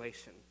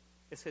situation.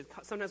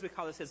 Sometimes we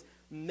call this his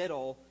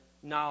middle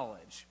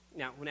knowledge.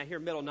 Now, when I hear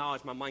middle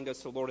knowledge, my mind goes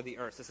to Lord of the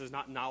Earth. This is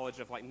not knowledge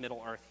of like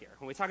Middle Earth here.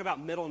 When we talk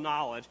about middle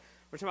knowledge,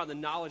 we're talking about the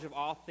knowledge of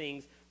all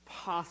things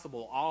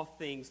possible, all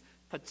things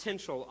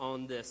potential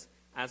on this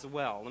as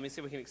well. Let me see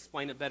if we can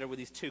explain it better with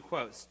these 2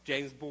 quotes.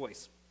 James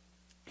Boyce.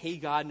 He,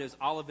 God, knows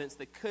all events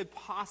that could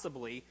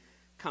possibly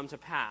come to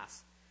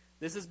pass.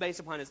 This is based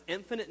upon his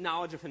infinite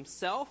knowledge of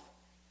himself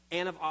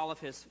and of all of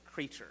his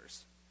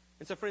creatures.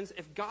 And so, friends,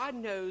 if God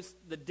knows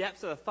the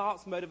depths of the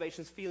thoughts,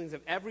 motivations, feelings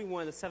of every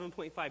one of the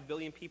 7.5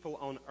 billion people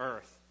on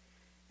earth,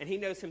 and he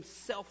knows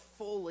himself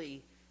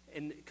fully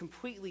and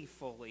completely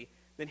fully,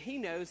 then he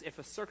knows if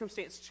a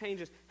circumstance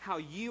changes how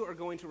you are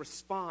going to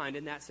respond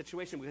in that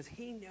situation, because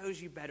he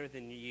knows you better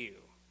than you.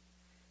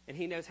 And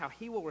he knows how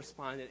he will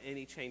respond in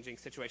any changing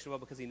situation, well,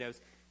 because he knows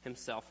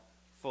himself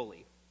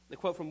fully. The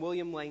quote from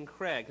William Lane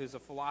Craig, who's a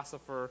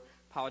philosopher,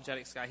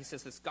 apologetics guy, he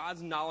says this: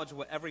 God's knowledge of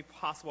what every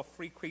possible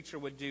free creature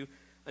would do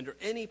under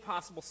any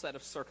possible set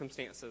of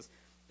circumstances,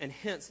 and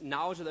hence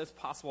knowledge of those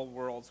possible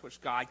worlds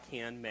which God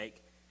can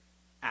make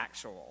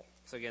actual.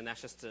 So again,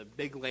 that's just a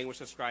big language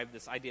to describe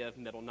this idea of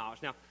middle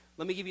knowledge. Now,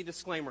 let me give you a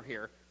disclaimer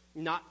here.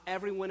 Not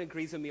everyone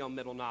agrees with me on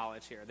middle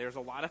knowledge here. There's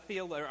a lot of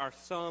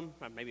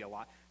maybe a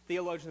lot,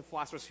 theologians and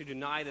philosophers who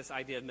deny this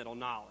idea of middle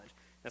knowledge.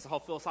 That's a whole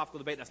philosophical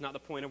debate. That's not the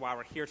point of why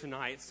we're here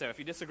tonight. So if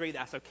you disagree,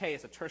 that's okay.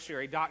 It's a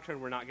tertiary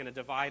doctrine. We're not going to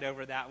divide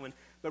over that one.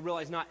 But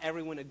realize not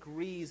everyone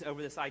agrees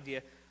over this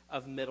idea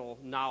of middle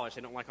knowledge.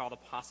 They don't like all the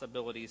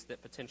possibilities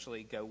that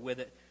potentially go with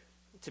it.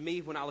 To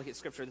me, when I look at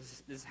Scripture,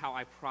 this is how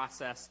I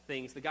process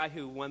things. The guy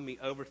who won me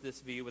over to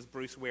this view was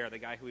Bruce Ware, the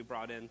guy who we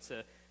brought in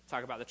to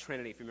talk about the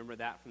Trinity, if you remember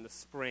that from the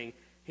spring.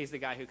 He's the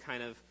guy who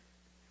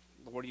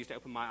the Lord used to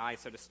open my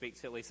eyes, so to speak,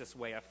 to at least this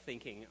way of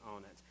thinking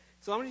on it.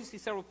 So I want you to see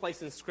several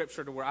places in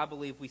Scripture to where I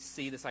believe we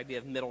see this idea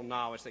of middle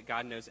knowledge, that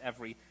God knows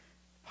every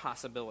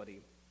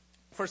possibility.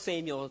 1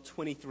 Samuel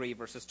 23,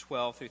 verses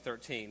 12 through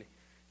 13.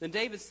 Then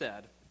David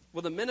said,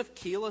 "Will the men of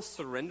Keilah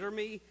surrender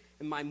me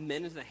and my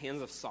men into the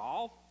hands of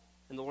Saul?"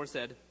 And the Lord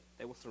said,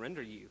 "They will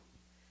surrender you."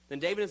 Then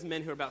David and his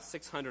men, who were about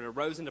 600,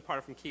 arose and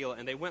departed from Keilah,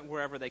 and they went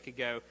wherever they could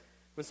go.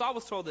 When Saul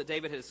was told that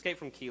David had escaped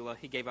from Keilah,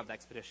 he gave up the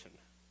expedition.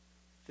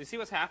 So you see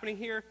what's happening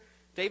here?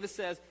 David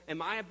says,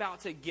 am I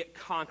about to get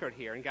conquered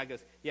here? And God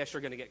goes, yes,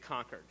 you're going to get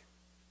conquered.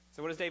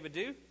 So what does David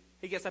do?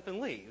 He gets up and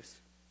leaves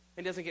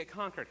and doesn't get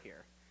conquered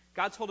here.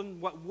 God told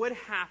him what would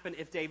happen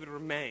if David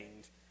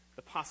remained,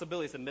 the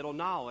possibilities, the middle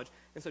knowledge.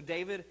 And so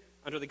David,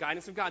 under the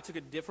guidance of God, took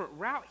a different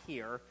route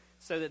here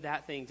so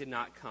that thing did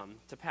not come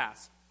to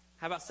pass.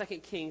 How about 2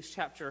 Kings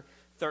chapter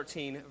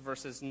 13,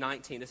 verses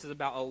 19? This is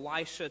about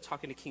Elisha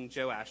talking to King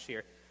Joash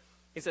here.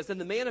 He says, then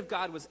the man of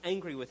God was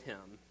angry with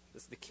him,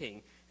 this is the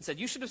king, and said,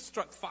 you should have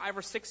struck 5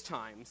 or 6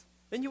 times.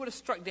 Then you would have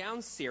struck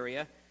down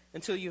Syria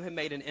until you had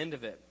made an end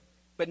of it.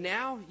 But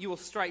now you will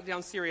strike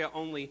down Syria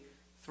only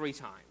 3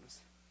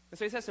 times. And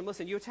so he says to him,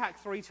 listen, you attacked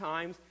 3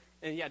 times,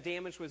 and yeah,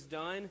 damage was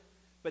done,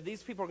 but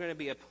these people are going to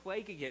be a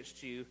plague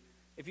against you.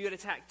 If you had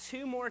attacked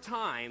 2 more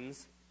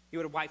times, he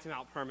would have wiped them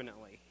out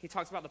permanently. He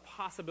talks about the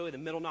possibility,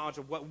 the middle knowledge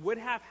of what would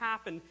have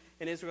happened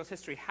in Israel's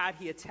history had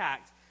he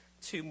attacked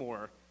 2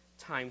 more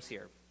times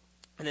here.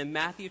 And then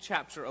Matthew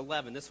chapter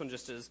 11, this one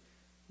just is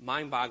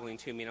mind-boggling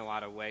to me in a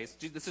lot of ways.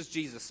 This is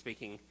Jesus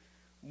speaking.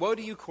 Woe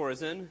to you,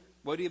 Chorazin!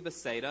 Woe to you,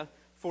 Bethsaida!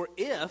 For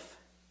if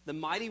the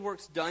mighty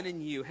works done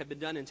in you had been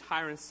done in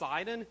Tyre and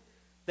Sidon,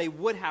 they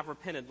would have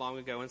repented long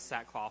ago in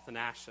sackcloth and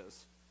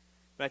ashes.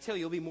 But I tell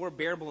you, you'll be more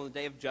bearable in the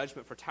day of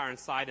judgment for Tyre and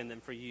Sidon than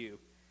for you.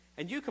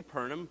 And you,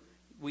 Capernaum,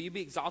 will you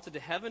be exalted to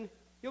heaven?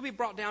 You'll be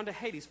brought down to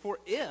Hades. For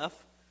if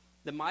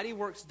the mighty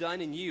works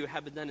done in you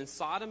had been done in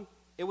Sodom,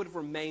 it would have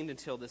remained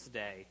until this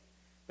day.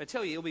 But I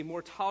tell you, you'll be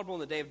more tolerable in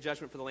the day of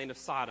judgment for the land of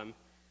Sodom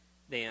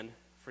than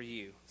for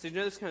you. So you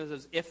notice kind of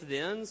those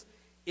if-thens.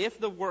 If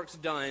the works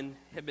done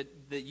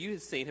that you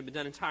had seen had been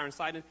done in Tyre and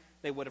Sidon,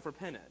 they would have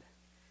repented.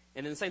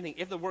 And then the same thing,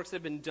 if the works that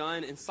had been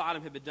done in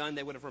Sodom had been done,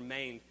 they would have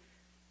remained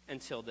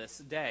until this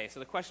day.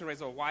 So the question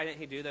raises, well, why didn't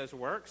he do those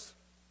works?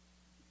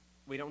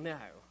 We don't know.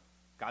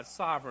 God's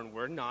sovereign.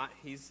 We're not.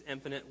 He's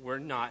infinite. We're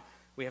not.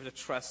 We have to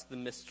trust the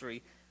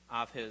mystery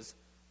of his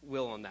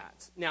will on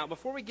that. Now,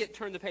 before we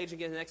turn the page and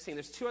get to the next thing,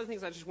 there's 2 other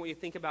things I just want you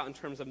to think about in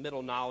terms of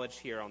middle knowledge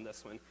here on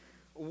this one.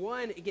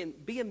 One, again,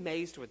 be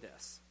amazed with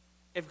this.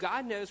 If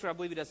God knows, or I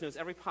believe he does, knows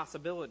every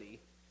possibility,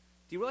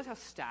 do you realize how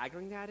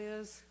staggering that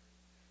is?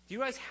 Do you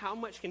realize how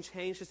much can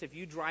change just if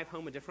you drive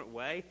home a different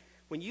way?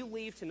 When you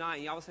leave tonight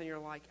and all of a sudden you're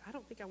like, I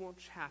don't think I want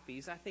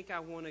Chappie's. I think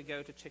I want to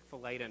go to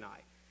Chick-fil-A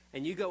tonight.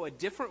 And you go a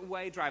different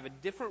way, drive a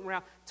different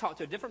route, talk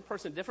to a different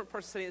person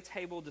sitting at the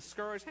table,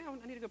 discouraged. Hey,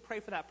 I need to go pray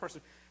for that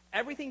person.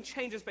 Everything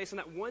changes based on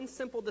that one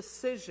simple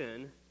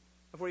decision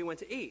of where you went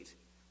to eat.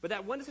 But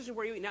that one decision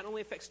where you eat not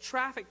only affects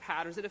traffic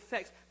patterns, it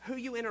affects who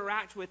you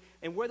interact with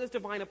and where those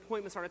divine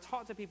appointments are to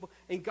talk to people.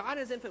 And God, in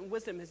his infinite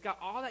wisdom, has got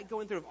all that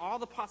going through of all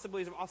the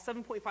possibilities of all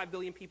 7.5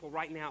 billion people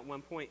right now at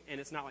one point, and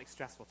it's not like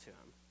stressful to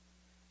him.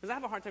 Because I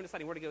have a hard time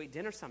deciding where to go eat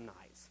dinner some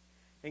nights.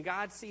 And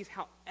God sees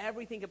how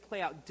everything could play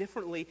out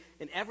differently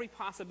in every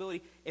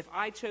possibility. If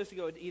I chose to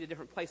go eat a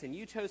different place and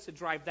you chose to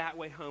drive that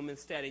way home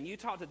instead, and you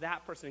talked to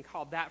that person and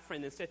called that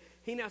friend instead,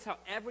 he knows how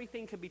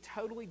everything could be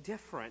totally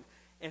different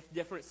if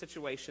different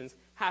situations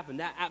happen.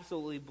 That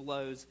absolutely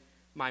blows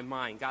my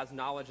mind. God's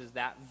knowledge is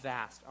that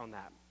vast on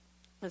that.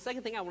 The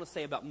second thing I want to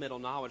say about middle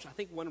knowledge, I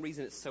think one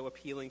reason it's so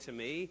appealing to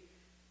me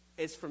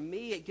is, for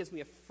me, it gives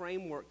me a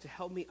framework to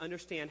help me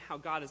understand how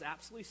God is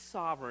absolutely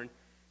sovereign,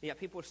 and yet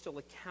people are still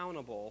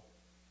accountable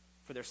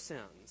for their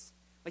sins.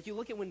 Like, you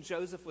look at when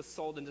Joseph was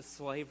sold into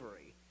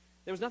slavery.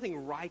 There was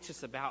nothing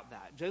righteous about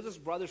that. Joseph's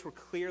brothers were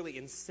clearly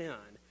in sin.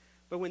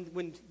 But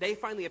when they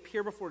finally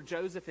appear before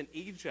Joseph in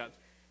Egypt,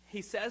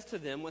 he says to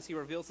them, once he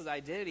reveals his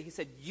identity, he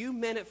said, you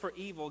meant it for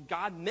evil.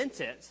 God meant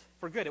it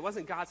for good. It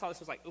wasn't God saw this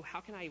was like, oh, how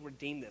can I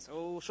redeem this?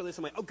 Oh, show this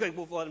somebody. Oh, good,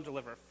 we'll let him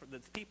deliver for the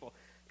people.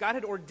 God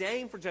had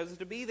ordained for Joseph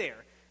to be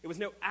there. It was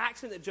no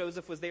accident that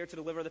Joseph was there to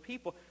deliver the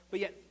people.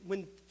 But yet,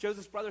 when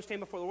Joseph's brothers stand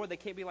before the Lord, they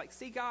can't be like,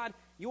 see, God,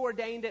 you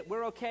ordained it.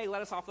 We're okay.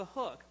 Let us off the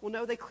hook. Well,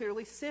 no, they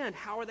clearly sinned.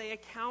 How are they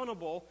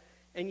accountable?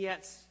 And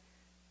yet,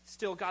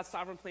 still God's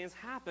sovereign plans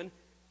happen.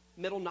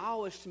 Middle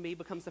knowledge to me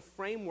becomes the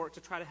framework to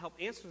try to help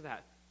answer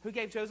that. Who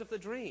gave Joseph the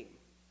dream?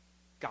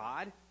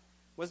 God.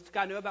 What does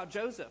God know about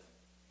Joseph?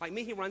 Like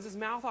me, he runs his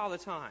mouth all the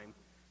time.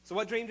 So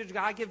what dream did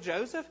God give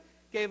Joseph?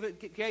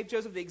 Gave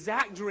Joseph the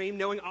exact dream,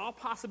 knowing all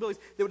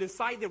possibilities that would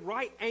incite the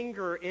right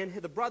anger in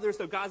the brothers,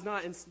 though God's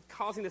not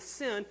causing the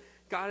sin.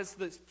 God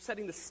is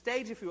setting the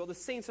stage, if you will, the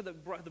scene, so that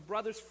the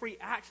brothers' free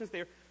actions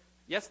there,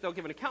 yes, they'll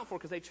give an account for it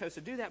because they chose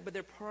to do that, but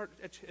they're part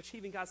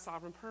achieving God's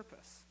sovereign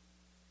purpose.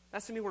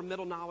 That's to me where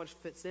middle knowledge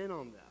fits in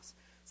on this.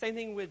 Same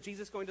thing with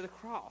Jesus going to the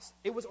cross.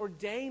 It was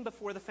ordained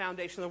before the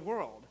foundation of the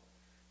world.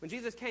 When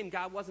Jesus came,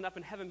 God wasn't up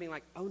in heaven being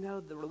like, oh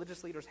no, the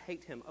religious leaders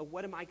hate him. Oh,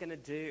 what am I going to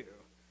do?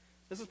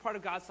 This is part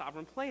of God's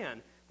sovereign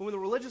plan. But when the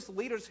religious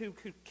leaders who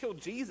killed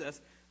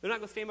Jesus, they're not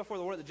going to stand before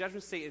the Lord at the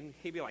judgment seat and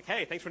he'd be like,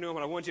 hey, thanks for doing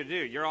what I want you to do.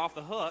 You're off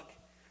the hook.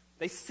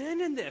 They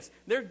sinned in this.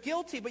 They're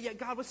guilty, but yet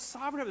God was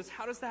sovereign of this.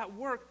 How does that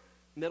work?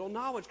 Middle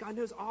knowledge. God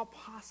knows all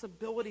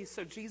possibilities.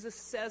 So Jesus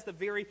says the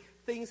very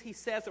things he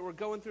says that we're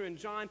going through in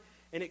John,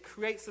 and it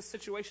creates a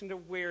situation to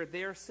where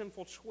their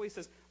sinful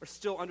choices are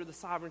still under the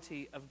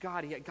sovereignty of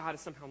God, yet God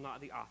is somehow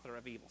not the author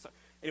of evil. So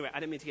anyway, I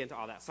didn't mean to get into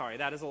all that. Sorry,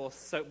 that is a little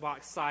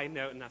soapbox side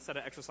note, and I said I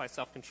exercise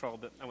self-control,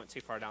 but I went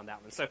too far down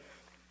that one. So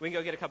we can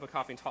go get a cup of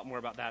coffee and talk more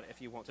about that if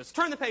you want to. Just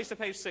turn the page to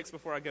page 6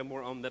 before I go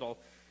more on middle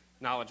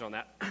knowledge on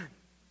that.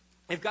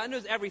 If God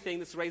knows everything,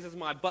 this raises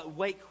my but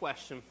wait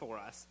question for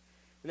us.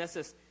 And that's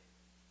this: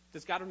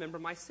 does God remember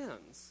my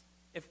sins?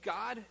 If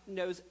God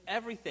knows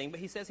everything,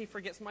 but he says he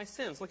forgets my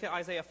sins. Look at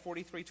Isaiah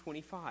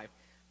 43:25.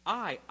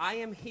 I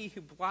am he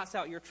who blots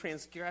out your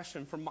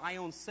transgression for my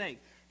own sake,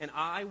 and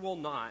I will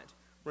not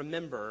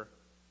remember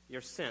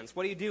your sins.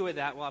 What do you do with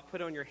that? Well, I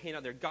put it on your hand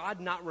out there. God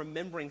not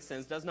remembering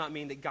sins does not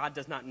mean that God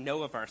does not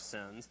know of our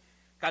sins.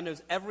 God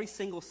knows every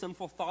single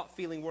sinful thought,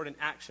 feeling, word, and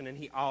action, and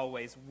he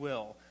always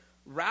will.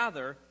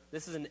 Rather,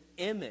 this is an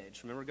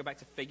image. Remember, go back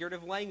to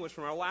figurative language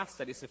from our last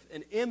study. So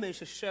an image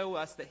to show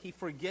us that he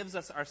forgives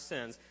us our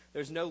sins.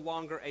 There's no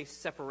longer a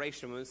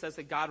separation. When it says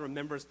that God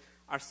remembers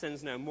our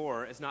sins no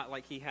more, it's not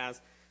like he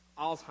has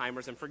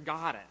Alzheimer's and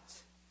forgot it.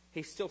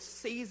 He still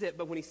sees it,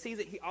 but when he sees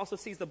it, he also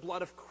sees the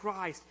blood of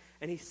Christ,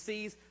 and he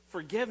sees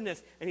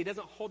forgiveness, and he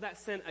doesn't hold that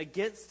sin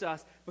against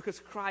us because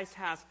Christ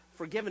has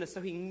forgiven us.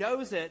 So he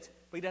knows it,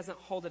 but he doesn't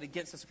hold it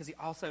against us because he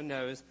also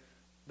knows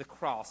the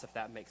cross, if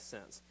that makes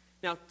sense.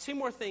 Now, two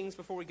more things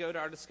before we go to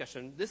our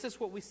discussion. This is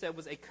what we said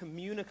was a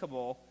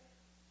communicable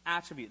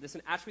attribute. This is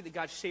an attribute that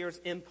God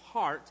shares in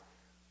part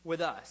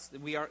with us.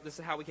 This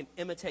is how we can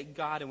imitate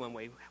God in one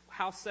way.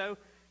 How so?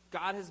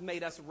 God has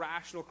made us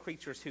rational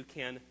creatures who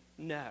can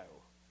know.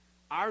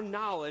 Our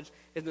knowledge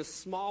is in a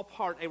small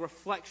part a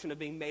reflection of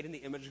being made in the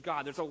image of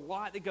God. There's a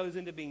lot that goes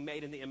into being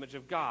made in the image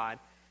of God,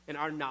 and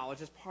our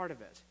knowledge is part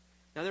of it.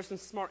 Now, there's some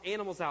smart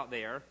animals out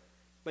there,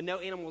 but no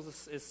animal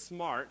is as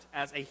smart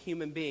as a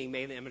human being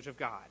made in the image of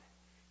God.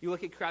 You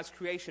look at God's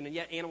creation, and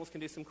yet animals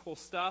can do some cool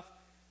stuff,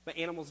 but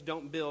animals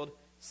don't build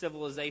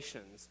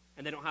civilizations,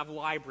 and they don't have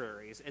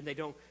libraries, and they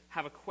don't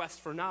have a quest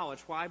for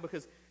knowledge. Why?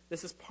 Because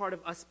this is part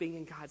of us being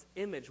in God's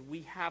image.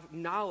 We have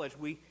knowledge.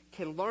 We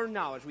can learn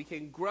knowledge. We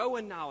can grow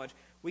in knowledge.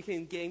 We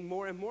can gain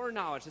more and more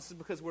knowledge. This is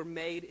because we're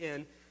made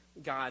in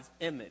God's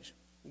image.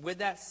 With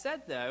that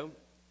said, though,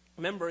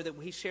 remember that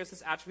he shares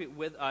this attribute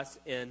with us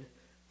in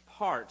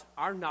part.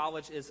 Our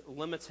knowledge is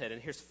limited,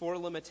 and here's 4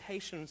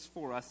 limitations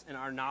for us in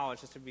our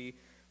knowledge just to be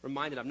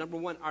reminded of. Number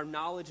 1, our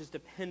knowledge is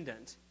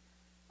dependent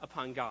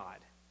upon God.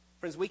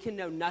 Friends, we can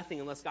know nothing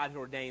unless God has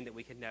ordained that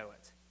we can know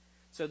it.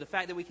 So the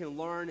fact that we can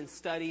learn and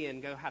study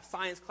and go have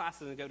science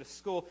classes and go to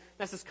school,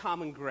 that's just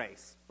common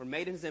grace. We're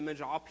made in his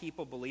image, all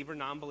people, believer,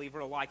 non-believer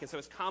alike. And so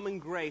it's common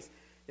grace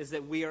is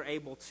that we are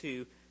able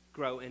to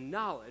grow in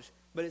knowledge.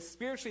 But it's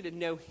spiritually to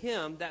know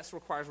him, that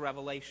requires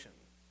revelation.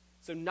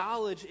 So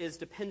knowledge is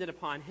dependent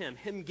upon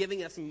him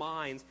giving us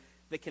minds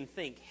that can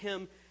think,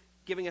 him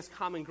giving us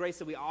common grace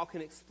that we all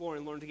can explore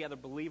and learn together,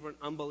 believer and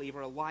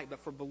unbeliever alike. But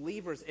for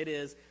believers, it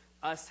is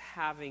us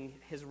having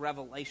his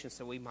revelation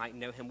so we might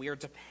know him. We are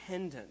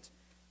dependent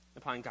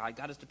upon God.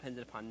 God is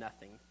dependent upon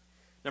nothing.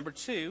 Number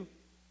 2,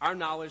 our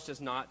knowledge does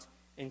not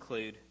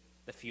include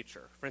the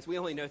future. Friends, we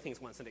only know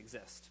things once they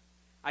exist.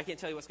 I can't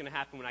tell you what's going to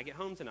happen when I get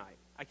home tonight.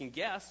 I can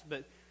guess,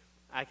 but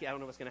I don't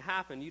know what's going to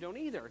happen. You don't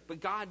either.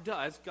 But God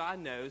does. God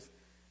knows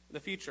the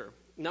future.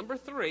 Number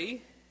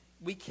 3,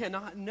 we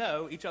cannot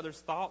know each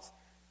other's thoughts,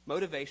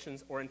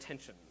 motivations, or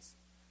intentions.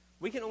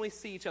 We can only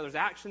see each other's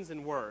actions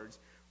and words.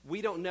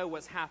 We don't know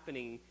what's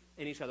happening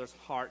in each other's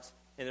hearts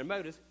and their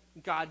motives.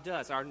 God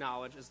does. Our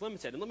knowledge is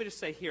limited. And let me just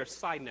say here, a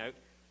side note,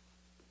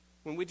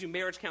 when we do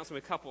marriage counseling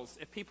with couples,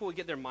 if people would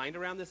get their mind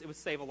around this, it would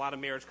save a lot of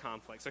marriage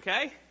conflicts,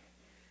 okay?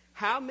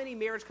 How many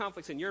marriage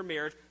conflicts in your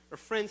marriage, or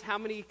friends, how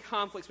many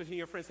conflicts between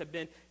your friends have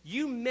been,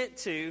 you meant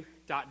to, ...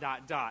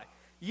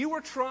 You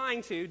were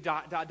trying to, ...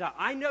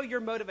 I know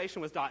your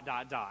motivation was ...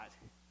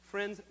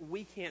 Friends,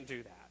 we can't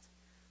do that.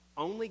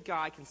 Only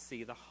God can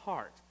see the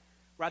heart.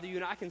 Rather, you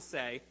and I can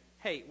say,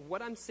 hey,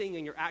 what I'm seeing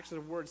in your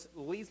actions and words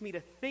leads me to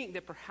think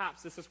that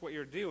perhaps this is what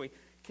you're doing.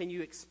 Can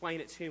you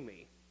explain it to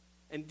me?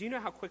 And do you know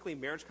how quickly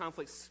marriage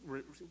conflicts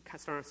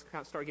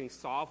start getting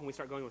solved when we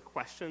start going with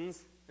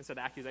questions instead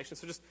of accusations?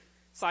 So just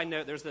side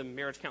note, there's the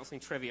marriage counseling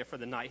trivia for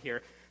the night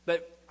here.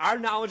 But our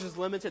knowledge is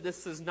limited.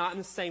 This is not in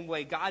the same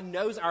way. God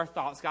knows our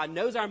thoughts. God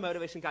knows our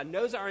motivation. God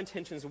knows our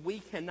intentions. We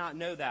cannot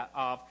know that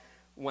of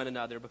one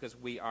another because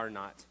we are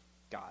not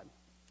God.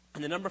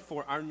 And then number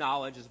 4, our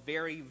knowledge is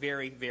very,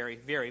 very, very,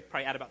 very,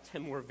 probably add about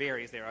 10 more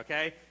varies there,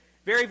 okay?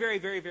 Very, very,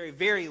 very, very,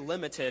 very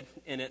limited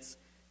in its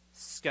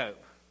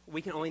scope.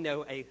 We can only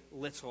know a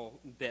little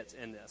bit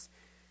in this.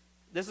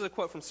 This is a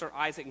quote from Sir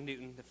Isaac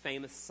Newton, the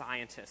famous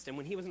scientist. And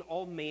when he was an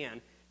old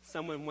man,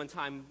 someone one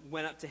time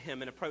went up to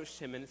him and approached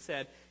him and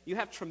said, "You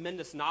have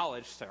tremendous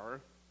knowledge,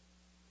 sir."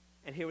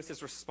 And here was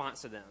his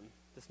response to them.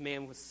 This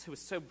man who was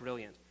so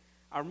brilliant.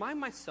 "I remind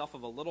myself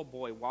of a little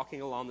boy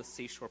walking along the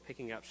seashore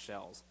picking up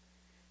shells.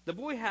 The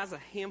boy has a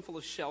handful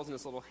of shells in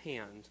his little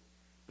hand,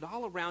 but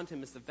all around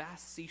him is the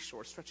vast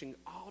seashore stretching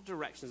all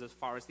directions as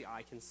far as the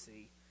eye can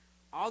see.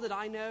 All that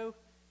I know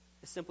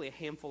is simply a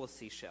handful of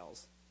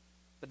seashells,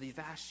 but the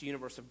vast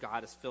universe of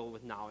God is filled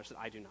with knowledge that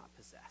I do not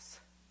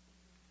possess."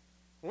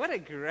 What a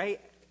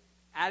great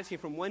attitude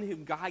from one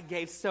whom God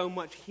gave so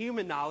much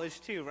human knowledge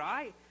to,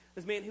 right?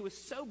 This man who was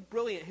so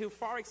brilliant, who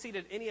far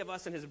exceeded any of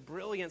us in his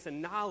brilliance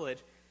and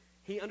knowledge,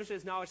 he understood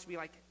his knowledge to be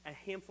like a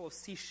handful of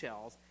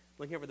seashells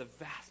looking over the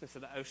vastness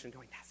of the ocean,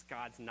 going, that's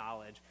God's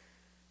knowledge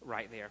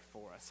right there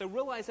for us. So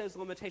realize those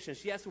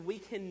limitations. Yes, we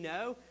can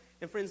know.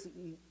 And friends,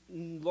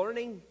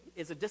 learning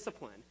is a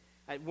discipline.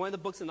 One of the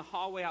books in the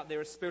hallway out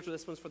there is Spiritual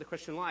Disciplines for the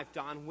Christian Life,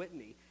 Don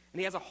Whitney. And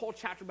he has a whole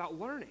chapter about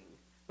learning.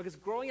 Because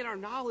growing in our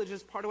knowledge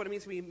is part of what it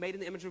means to be made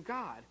in the image of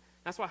God.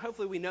 That's why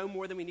hopefully we know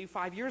more than we knew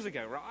 5 years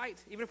ago,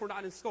 right? Even if we're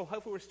not in school,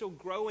 hopefully we're still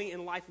growing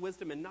in life,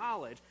 wisdom, and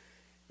knowledge.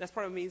 That's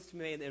part of what it means to be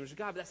made in the image of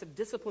God. But that's a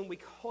discipline we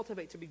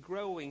cultivate to be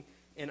growing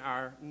in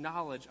our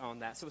knowledge on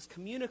that. So it's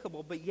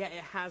communicable, but yet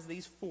it has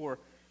these 4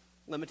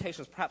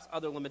 limitations, perhaps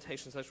other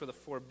limitations. Those were the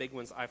 4 big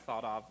ones I've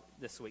thought of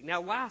this week.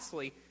 Now,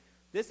 lastly,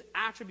 this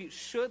attribute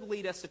should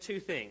lead us to 2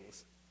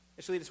 things.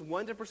 It should lead us,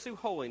 1, to pursue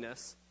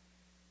holiness,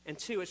 and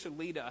 2, it should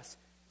lead us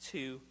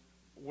to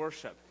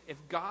worship.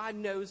 If God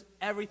knows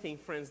everything,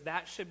 friends,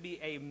 that should be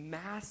a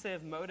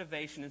massive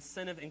motivation,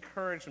 incentive,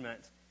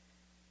 encouragement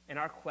in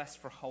our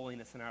quest for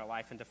holiness in our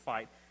life and to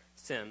fight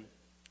sin.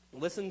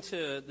 Listen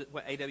to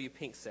what A.W.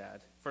 Pink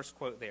said. First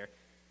quote there.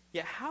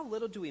 Yet how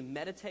little do we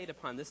meditate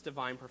upon this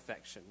divine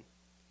perfection?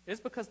 It is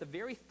because the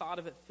very thought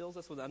of it fills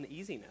us with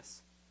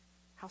uneasiness.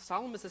 How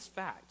solemn is this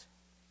fact?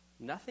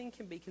 Nothing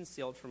can be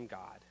concealed from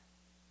God.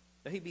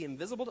 Though he be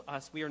invisible to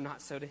us, we are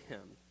not so to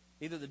him.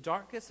 Neither the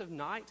darkest of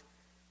night,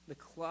 the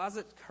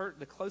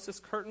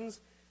closest curtains,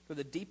 nor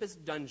the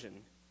deepest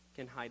dungeon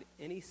can hide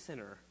any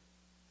sinner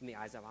from the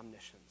eyes of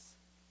omniscience.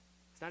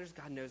 It's not just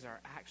God knows our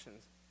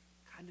actions.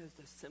 God knows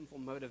those sinful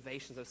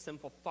motivations, those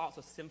sinful thoughts,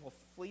 those sinful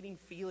fleeting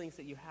feelings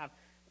that you have.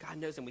 God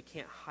knows them. We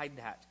can't hide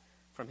that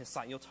from his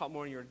sight. And you'll talk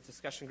more in your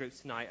discussion groups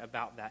tonight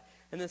about that.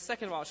 And then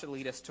second of all, it should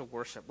lead us to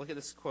worship. Look at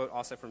this quote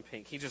also from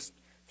Pink. For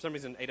some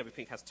reason, A.W.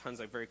 Pink has tons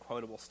of very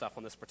quotable stuff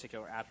on this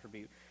particular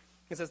attribute.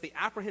 It says, the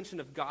apprehension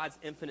of God's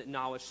infinite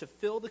knowledge should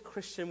fill the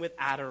Christian with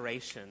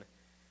adoration.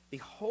 The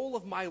whole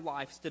of my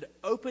life stood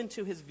open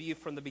to his view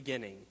from the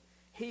beginning.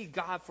 He,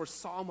 God,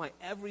 foresaw my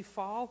every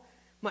fall,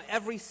 my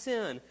every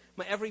sin,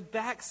 my every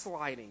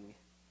backsliding.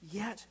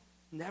 Yet,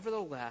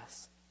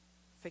 nevertheless,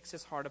 fix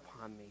his heart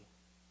upon me.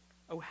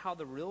 Oh, how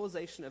the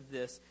realization of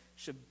this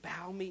should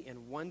bow me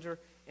in wonder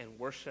and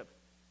worship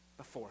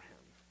before him.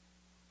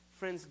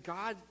 Friends,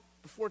 God,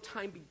 before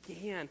time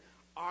began,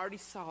 already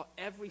saw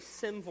every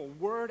sinful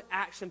word,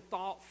 action,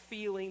 thought,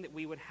 feeling that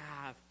we would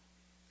have.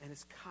 And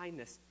his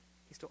kindness,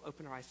 he still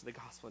opened our eyes to the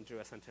gospel and drew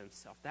us unto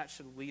himself. That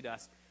should lead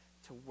us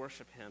to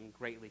worship him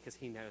greatly because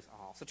he knows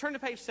all. So turn to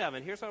page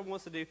 7. Here's what I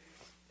want us to do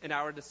in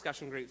our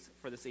discussion groups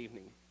for this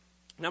evening.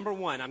 Number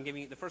 1, I'm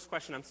giving you the first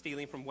question I'm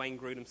stealing from Wayne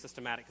Grudem,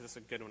 Systematic, because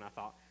it's a good one, I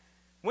thought.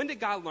 When did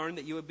God learn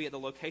that you would be at the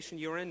location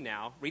you're in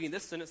now, reading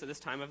this sentence at this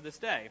time of this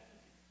day?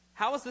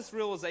 How is this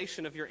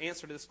realization of your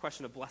answer to this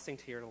question a blessing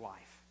to your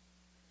life?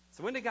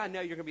 So when did God know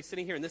you're going to be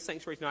sitting here in this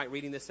sanctuary tonight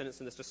reading this sentence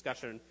in this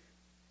discussion?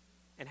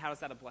 And how is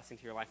that a blessing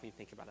to your life when you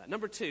think about that?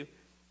 Number 2,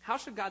 how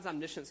should God's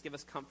omniscience give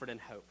us comfort and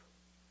hope?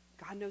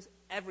 God knows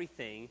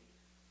everything.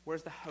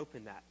 Where's the hope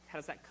in that? How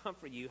does that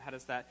comfort you? How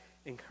does that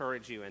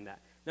encourage you in that?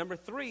 Number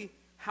 3,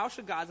 how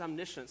should God's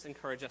omniscience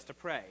encourage us to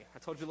pray? I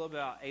told you a little bit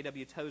about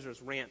A.W.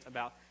 Tozer's rant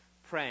about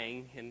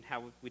praying and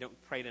how we don't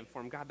pray to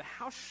inform God. But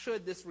how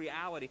should this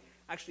reality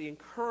actually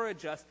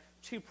encourage us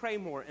to pray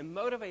more and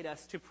motivate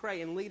us to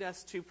pray and lead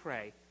us to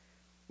pray?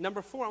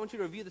 Number 4, I want you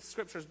to review the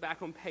scriptures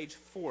back on page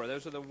 4.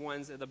 Those are the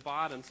ones at the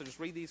bottom, so just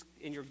read these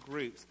in your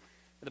groups.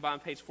 At the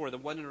bottom of page 4, the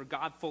one where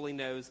God fully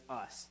knows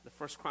us. The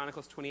 1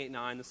 Chronicles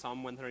 28:9, the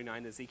Psalm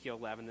 139, Ezekiel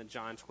 11, the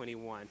John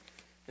 21.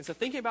 And so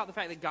thinking about the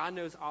fact that God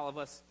knows all of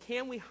us,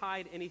 can we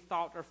hide any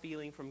thought or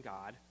feeling from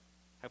God?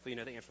 Hopefully you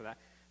know the answer to that.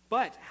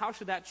 But how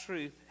should that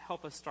truth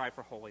help us strive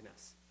for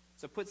holiness?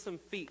 So put some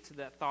feet to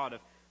that thought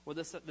of, well,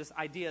 this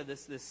idea,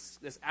 this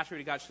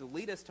attribute of God should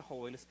lead us to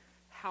holiness.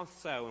 How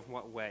so? In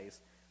what ways?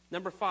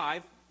 Number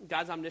 5,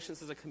 God's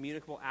omniscience is a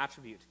communicable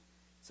attribute.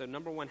 So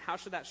number 1, how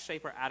should that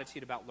shape our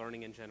attitude about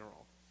learning in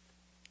general?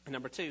 And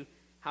number 2,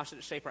 how should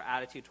it shape our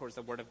attitude towards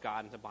the Word of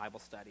God and to Bible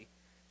study?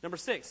 Number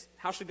 6,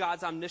 how should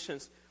God's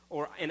omniscience,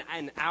 or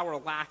in our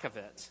lack of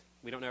it,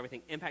 we don't know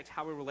everything, impact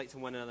how we relate to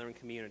one another in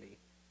community,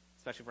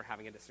 especially if we're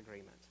having a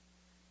disagreement?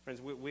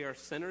 Friends, we are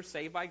sinners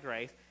saved by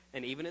grace,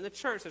 and even in the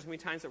church, there's going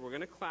to be times that we're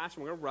going to clash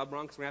and we're going to rub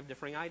wrong because we have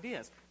differing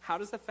ideas. How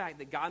does the fact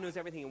that God knows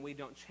everything and we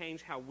don't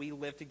change how we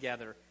live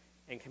together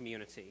in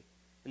community?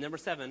 And number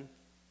 7,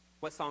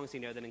 what songs do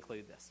you know that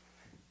include this?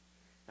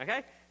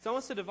 Okay? So I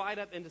want us to divide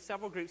up into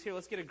several groups here.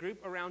 Let's get a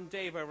group around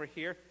Dave over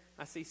here.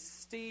 I see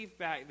Steve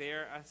back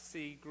there. I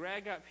see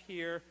Greg up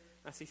here.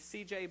 I see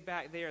CJ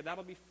back there.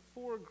 That'll be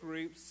 4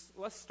 groups.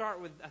 Let's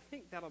start with, I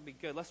think that'll be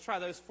good. Let's try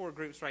those 4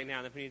 groups right now,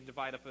 and if we need to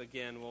divide up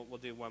again, we'll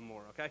do one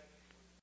more, okay?